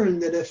concern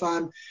that if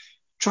I'm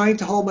trying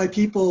to hold my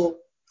people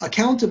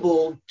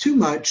accountable too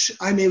much,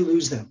 I may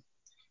lose them.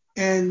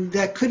 And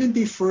that couldn't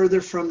be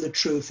further from the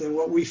truth. And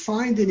what we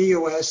find in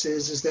EOS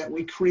is that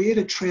we create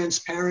a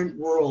transparent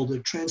world, a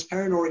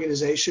transparent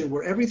organization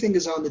where everything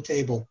is on the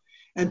table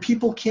and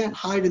people can't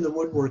hide in the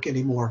woodwork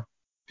anymore,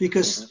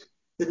 because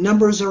the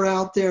numbers are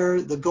out there,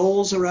 the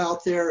goals are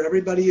out there,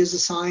 everybody is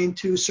assigned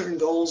to certain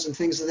goals and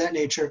things of that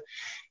nature.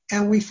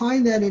 And we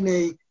find that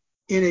in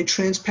a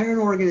transparent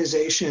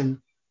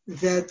organization,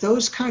 that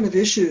those kind of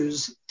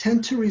issues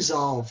tend to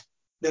resolve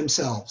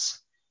themselves.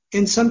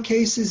 In some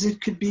cases,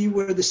 it could be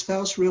where the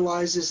spouse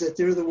realizes that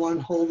they're the one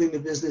holding the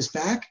business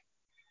back,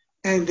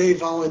 and they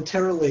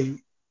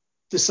voluntarily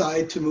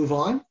decide to move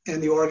on,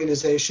 and the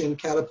organization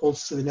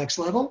catapults to the next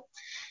level.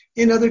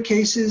 In other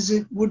cases,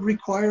 it would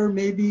require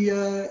maybe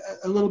a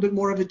little bit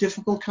more of a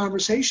difficult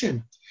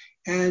conversation.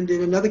 And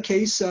in another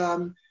case,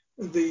 the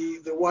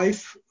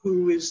wife,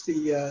 who is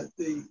the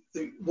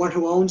one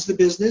who owns the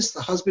business,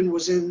 the husband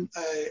was in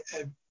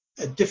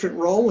a different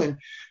role and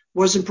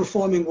wasn't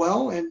performing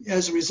well. And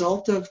as a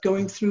result of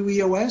going through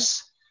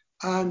EOS,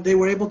 they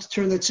were able to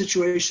turn that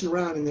situation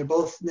around, and they're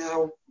both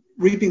now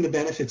reaping the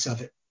benefits of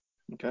it.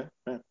 Okay,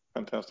 yeah,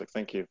 fantastic.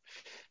 Thank you.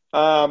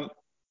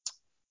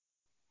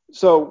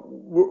 So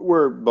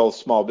we're both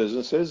small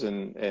businesses,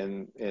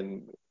 and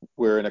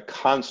we're in a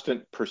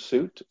constant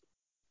pursuit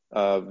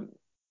of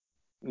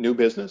new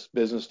business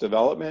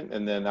development,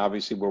 and then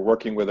obviously we're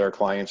working with our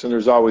clients, and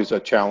there's always a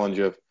challenge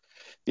of,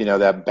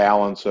 that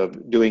balance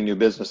of doing new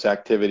business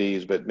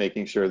activities, but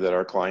making sure that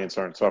our clients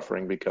aren't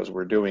suffering because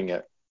we're doing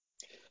it.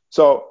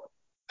 So,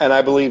 and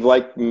I believe,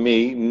 like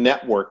me,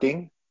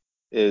 networking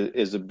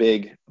is a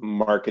big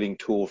marketing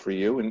tool for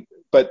you.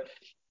 But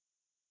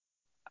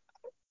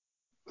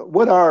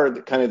what are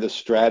kind of the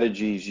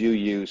strategies you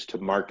use to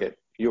market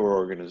your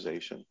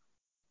organization?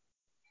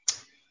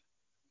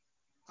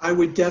 I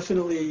would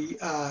definitely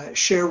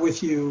share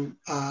with you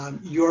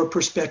your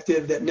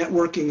perspective that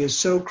networking is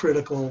so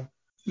critical.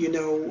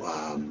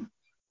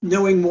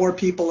 Knowing more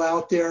people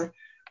out there,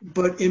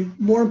 but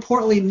more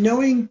importantly,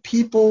 knowing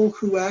people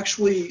who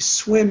actually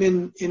swim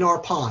in our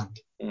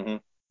pond. Mm-hmm.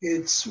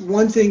 It's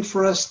one thing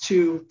for us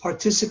to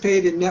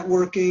participate in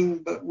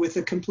networking, but with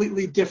a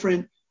completely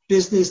different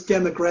business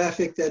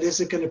demographic that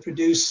isn't going to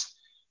produce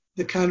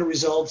the kind of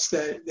results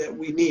that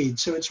we need.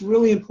 So it's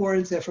really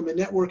important that from a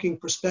networking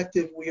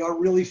perspective, we are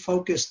really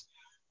focused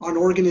on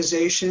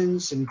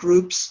organizations and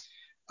groups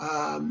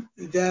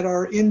that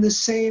are in the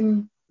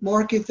same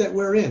market that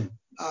we're in.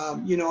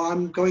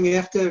 I'm going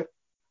after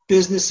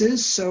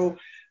businesses, so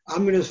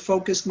I'm going to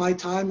focus my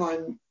time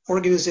on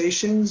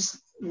organizations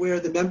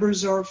where the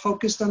members are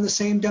focused on the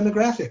same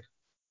demographic,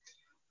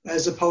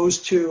 as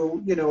opposed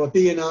to, a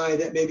B&I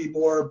that may be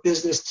more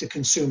business to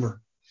consumer.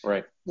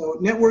 Right. So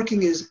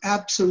networking is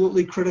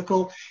absolutely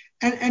critical.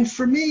 And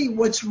for me,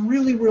 what's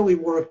really, really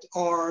worked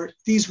are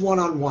these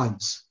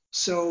one-on-ones.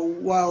 So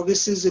while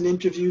this is an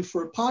interview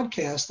for a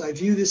podcast, I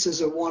view this as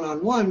a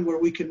one-on-one where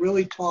we can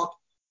really talk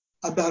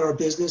about our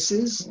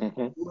businesses,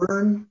 mm-hmm.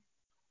 learn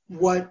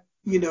what,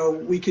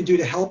 we can do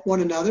to help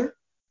one another.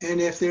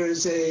 And if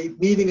there's a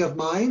meeting of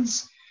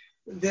minds,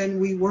 then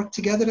we work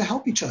together to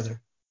help each other.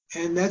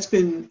 And that's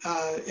been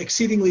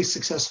exceedingly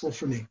successful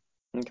for me.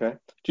 Okay.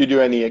 Do you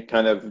do any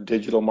kind of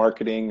digital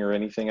marketing or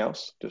anything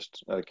else?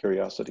 Just out of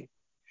curiosity.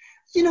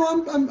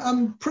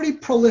 I'm pretty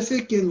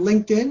prolific in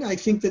LinkedIn. I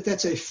think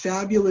that's a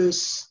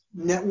fabulous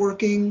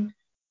networking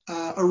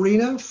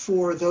arena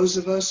for those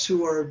of us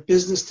who are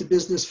business to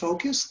business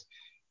focused.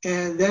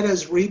 And that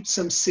has reaped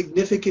some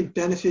significant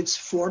benefits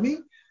for me.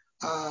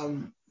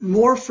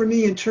 More for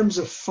me in terms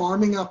of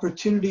farming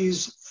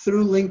opportunities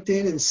through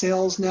LinkedIn and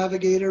Sales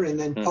Navigator and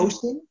then mm-hmm.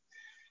 posting.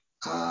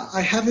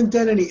 I haven't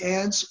done any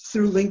ads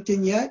through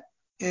LinkedIn yet.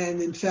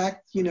 And in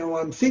fact,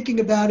 I'm thinking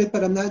about it,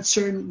 but I'm not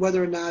certain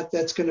whether or not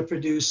that's going to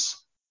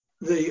produce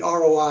the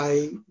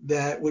ROI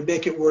that would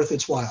make it worth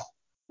its while.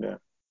 Yeah.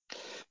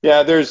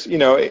 Yeah, there's,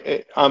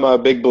 I'm a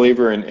big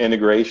believer in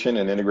integration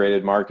and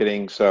integrated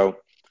marketing. So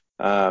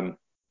I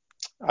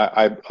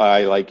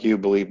like you,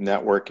 believe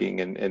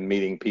networking and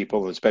meeting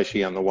people,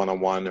 especially on the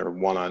one-on-one or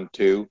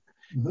one-on-two,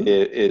 mm-hmm.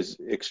 is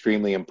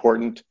extremely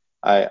important.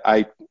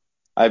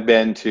 I've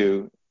been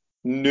to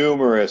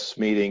numerous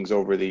meetings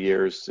over the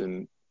years,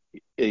 and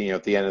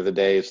at the end of the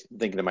day, is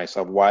thinking to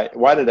myself,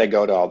 why did I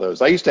go to all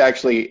those? I used to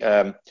actually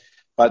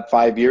about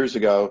 5 years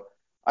ago,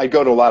 I'd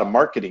go to a lot of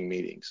marketing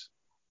meetings,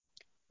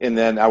 and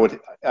then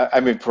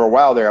for a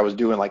while there, I was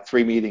doing like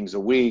 3 meetings a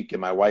week,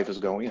 and my wife was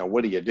going,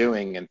 what are you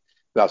doing? And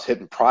I was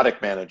hitting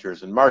product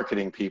managers and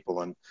marketing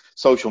people and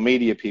social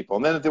media people,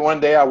 and then one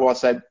day I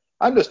said,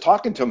 I'm just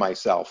talking to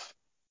myself.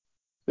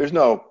 There's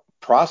no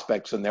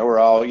prospects in there. We're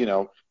all,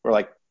 we're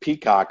like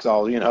peacocks,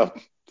 all,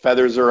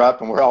 feathers are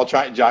up and we're all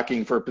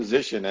jockeying for a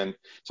position. And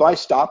so I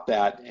stopped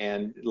that,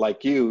 and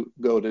like you,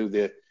 go to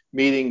the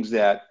meetings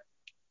that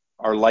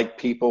are like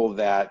people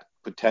that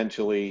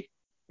potentially,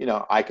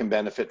 I can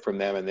benefit from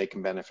them and they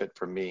can benefit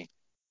from me.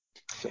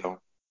 So,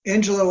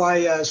 Angelo,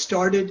 I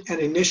started an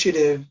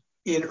initiative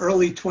in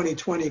early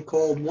 2020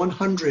 called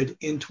 100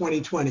 in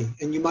 2020.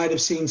 And you might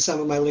have seen some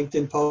of my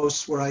LinkedIn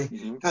posts where I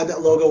had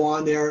that logo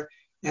on there,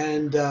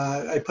 and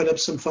I put up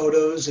some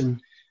photos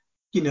and,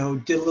 did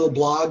a little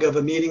blog of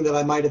a meeting that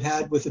I might have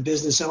had with a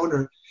business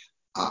owner.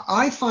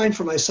 I find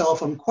for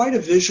myself, I'm quite a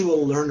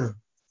visual learner,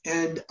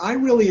 and I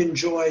really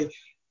enjoy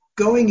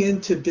going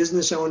into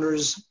business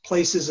owners'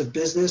 places of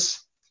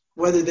business,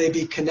 whether they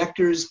be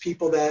connectors,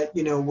 people that,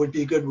 would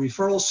be good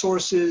referral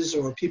sources,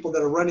 or people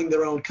that are running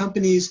their own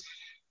companies,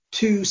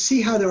 to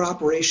see how their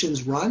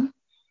operations run.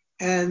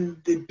 And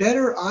the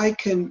better I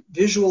can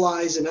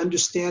visualize and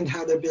understand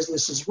how their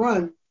business is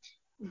run,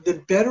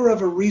 the better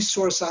of a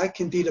resource I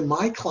can be to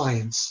my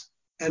clients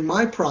and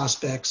my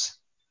prospects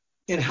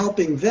in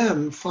helping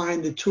them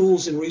find the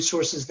tools and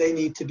resources they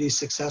need to be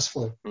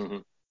successful. Mm-hmm.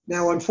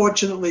 Now,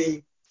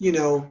 unfortunately,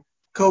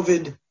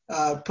 COVID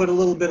put a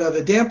little bit of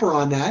a damper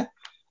on that.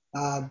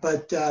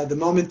 But the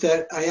moment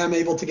that I am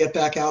able to get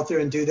back out there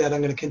and do that,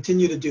 I'm going to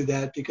continue to do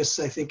that because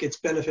I think it's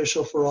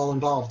beneficial for all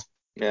involved.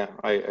 Yeah,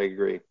 I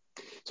agree.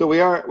 So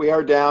we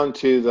are down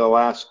to the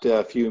last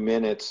few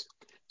minutes.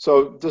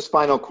 So this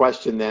final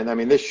question then, I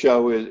mean, this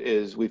show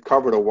is we've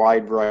covered a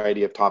wide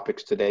variety of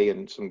topics today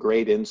and some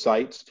great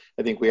insights.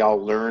 I think we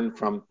all learn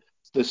from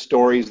the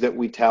stories that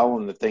we tell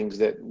and the things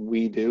that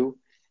we do.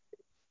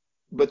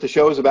 But the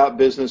show is about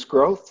business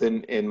growth,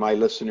 and my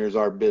listeners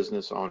are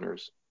business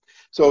owners.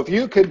 So if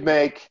you could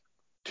make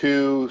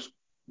 2,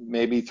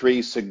 maybe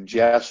 3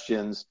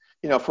 suggestions,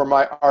 for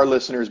our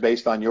listeners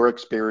based on your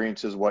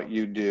experiences, what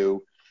you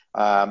do,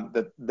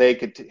 that they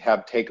could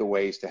have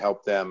takeaways to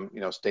help them,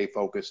 stay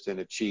focused and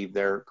achieve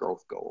their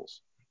growth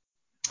goals.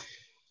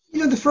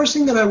 The first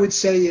thing that I would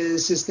say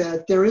is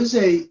that there is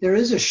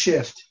a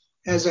shift,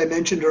 as I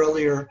mentioned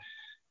earlier,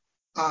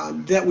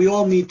 that we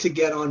all need to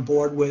get on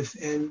board with,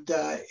 and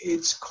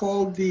it's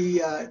called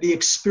the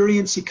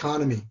experience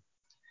economy.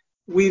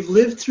 We've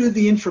lived through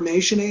the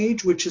information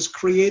age, which has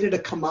created a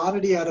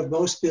commodity out of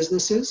most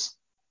businesses,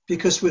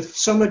 because with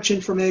so much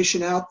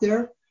information out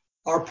there,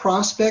 our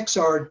prospects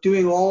are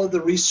doing all of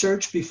the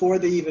research before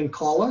they even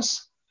call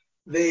us.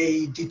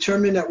 They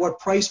determine at what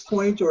price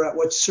point or at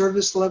what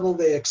service level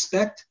they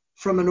expect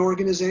from an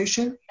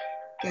organization,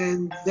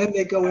 and then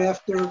they go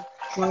after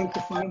trying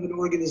to find an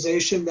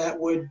organization that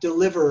would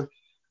deliver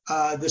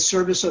the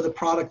service or the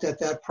product at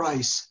that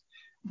price.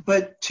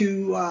 But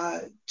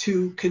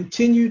to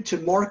continue to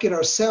market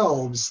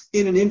ourselves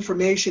in an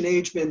information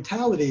age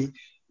mentality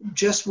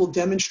just will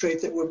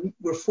demonstrate that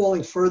we're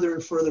falling further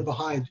and further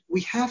behind.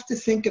 We have to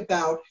think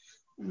about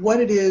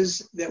what it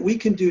is that we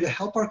can do to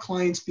help our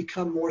clients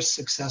become more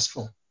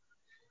successful,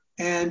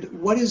 and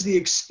what is the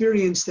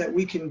experience that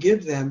we can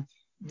give them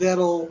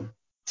that'll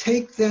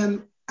take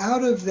them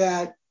out of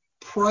that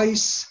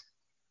price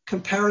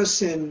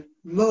comparison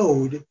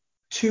mode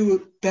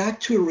to back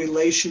to a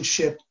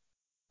relationship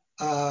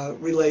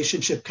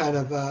kind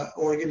of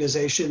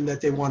organization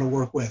that they want to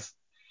work with.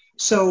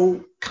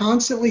 So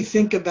constantly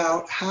think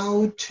about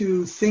how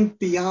to think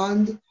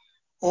beyond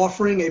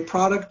offering a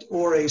product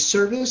or a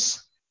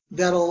service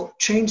that'll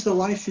change the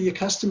life of your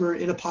customer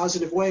in a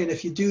positive way. And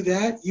if you do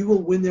that, you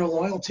will win their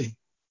loyalty.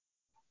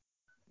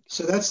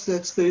 So that's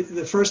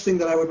the first thing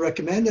that I would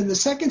recommend. And the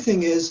second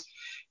thing is,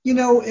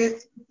 now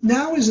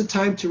is the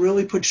time to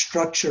really put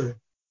structure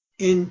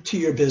into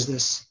your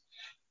business.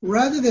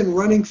 Rather than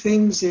running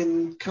things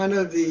in kind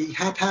of the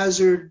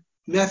haphazard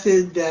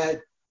method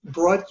that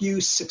brought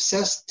you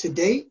success to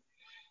date,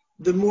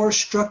 the more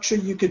structure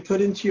you could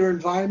put into your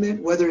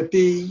environment, whether it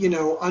be,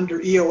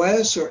 under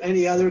EOS or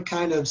any other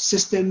kind of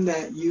system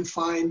that you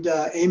find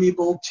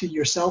amiable to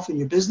yourself and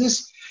your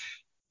business,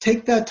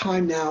 take that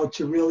time now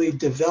to really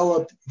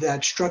develop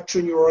that structure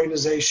in your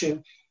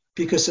organization,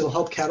 because it'll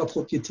help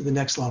catapult you to the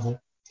next level.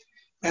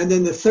 And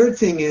then the third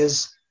thing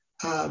is,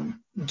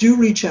 do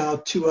reach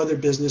out to other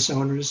business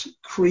owners,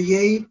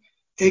 create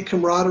a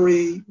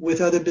camaraderie with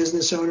other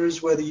business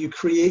owners, whether you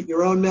create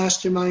your own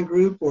mastermind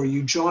group or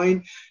you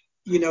join,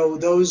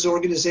 those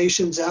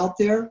organizations out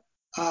there,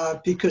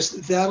 because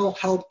that'll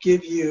help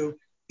give you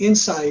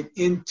insight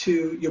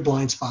into your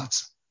blind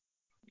spots.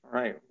 All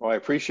right. Well, I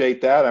appreciate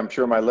that. I'm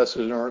sure my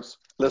listeners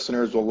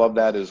will love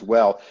that as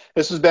well.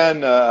 This has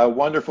been a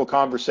wonderful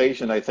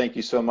conversation. I thank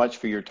you so much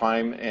for your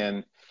time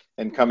and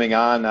coming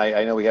on.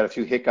 I know we had a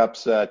few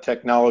hiccups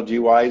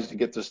technology-wise to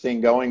get this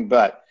thing going,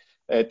 but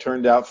it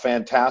turned out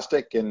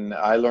fantastic, and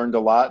I learned a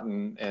lot,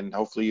 and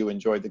hopefully you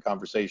enjoyed the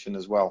conversation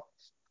as well.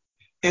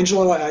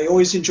 Angelo, I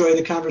always enjoy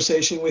the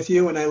conversation with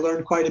you, and I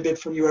learn quite a bit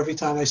from you every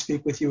time I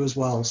speak with you as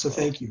well. So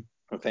thank you.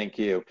 Well, thank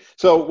you.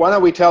 So why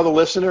don't we tell the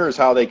listeners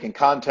how they can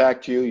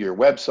contact you, your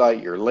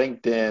website, your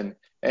LinkedIn,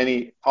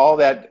 all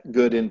that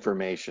good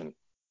information.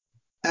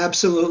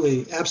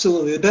 Absolutely.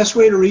 The best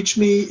way to reach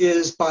me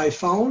is by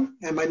phone,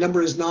 and my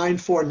number is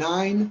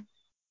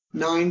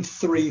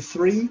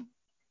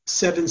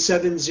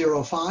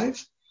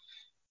 949-933-7705.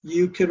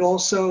 You could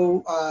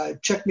also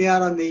check me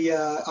out on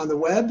the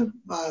web.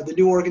 The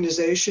new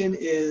organization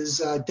is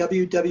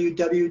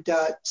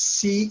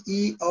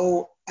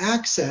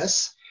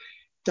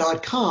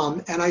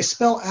www.ceoaccess.com, and I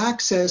spell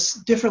access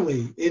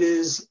differently. It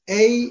is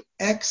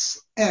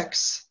AXXESS.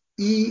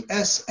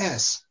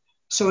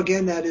 So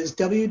again, that is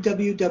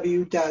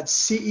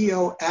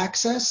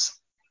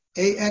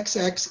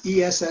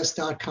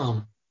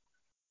www.ceoaccess.com.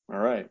 All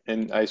right.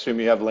 And I assume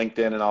you have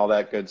LinkedIn and all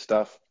that good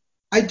stuff?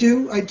 I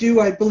do. I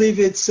believe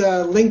it's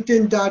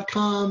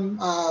linkedin.com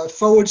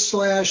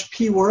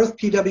 /PWirth,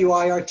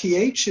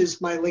 PWIRTH is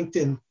my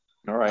LinkedIn.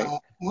 All right.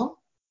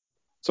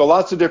 So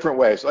lots of different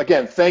ways.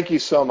 Again, thank you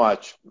so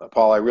much,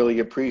 Paul. I really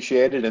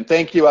appreciate it. And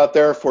thank you out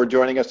there for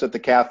joining us at the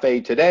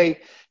cafe today.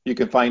 You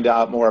can find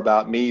out more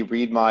about me,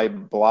 read my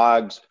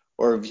blogs,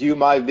 or view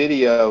my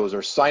videos,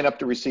 or sign up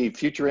to receive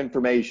future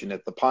information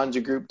at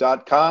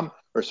theponzigroup.com,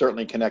 or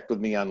certainly connect with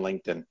me on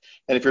LinkedIn.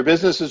 And if your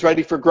business is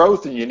ready for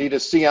growth and you need a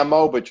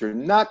CMO, but you're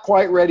not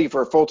quite ready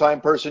for a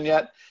full-time person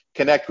yet,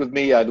 connect with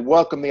me. I'd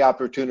welcome the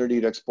opportunity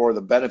to explore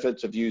the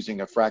benefits of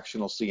using a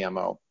fractional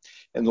CMO.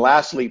 And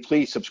lastly,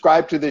 please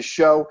subscribe to this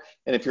show.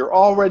 And if you're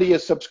already a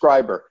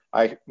subscriber,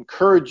 I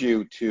encourage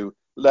you to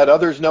let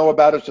others know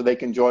about it so they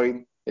can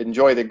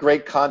enjoy the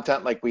great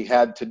content like we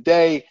had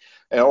today.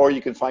 Or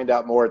you can find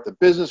out more at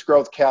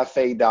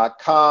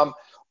thebusinessgrowthcafe.com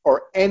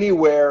or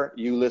anywhere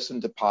you listen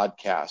to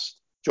podcasts.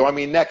 Join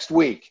me next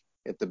week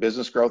at the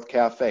Business Growth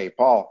Cafe.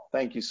 Paul,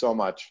 thank you so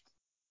much.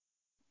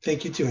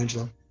 Thank you too,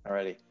 Angelo. All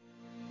righty.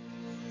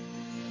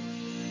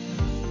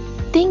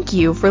 Thank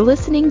you for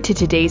listening to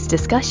today's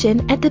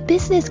discussion at the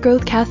Business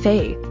Growth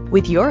Cafe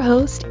with your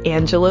host,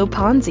 Angelo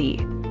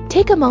Ponzi.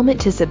 Take a moment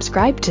to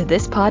subscribe to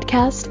this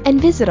podcast and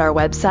visit our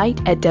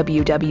website at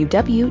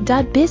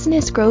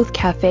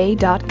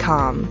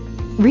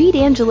www.businessgrowthcafe.com. Read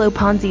Angelo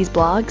Ponzi's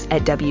blogs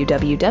at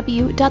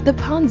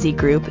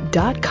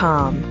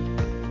www.theponzigroup.com.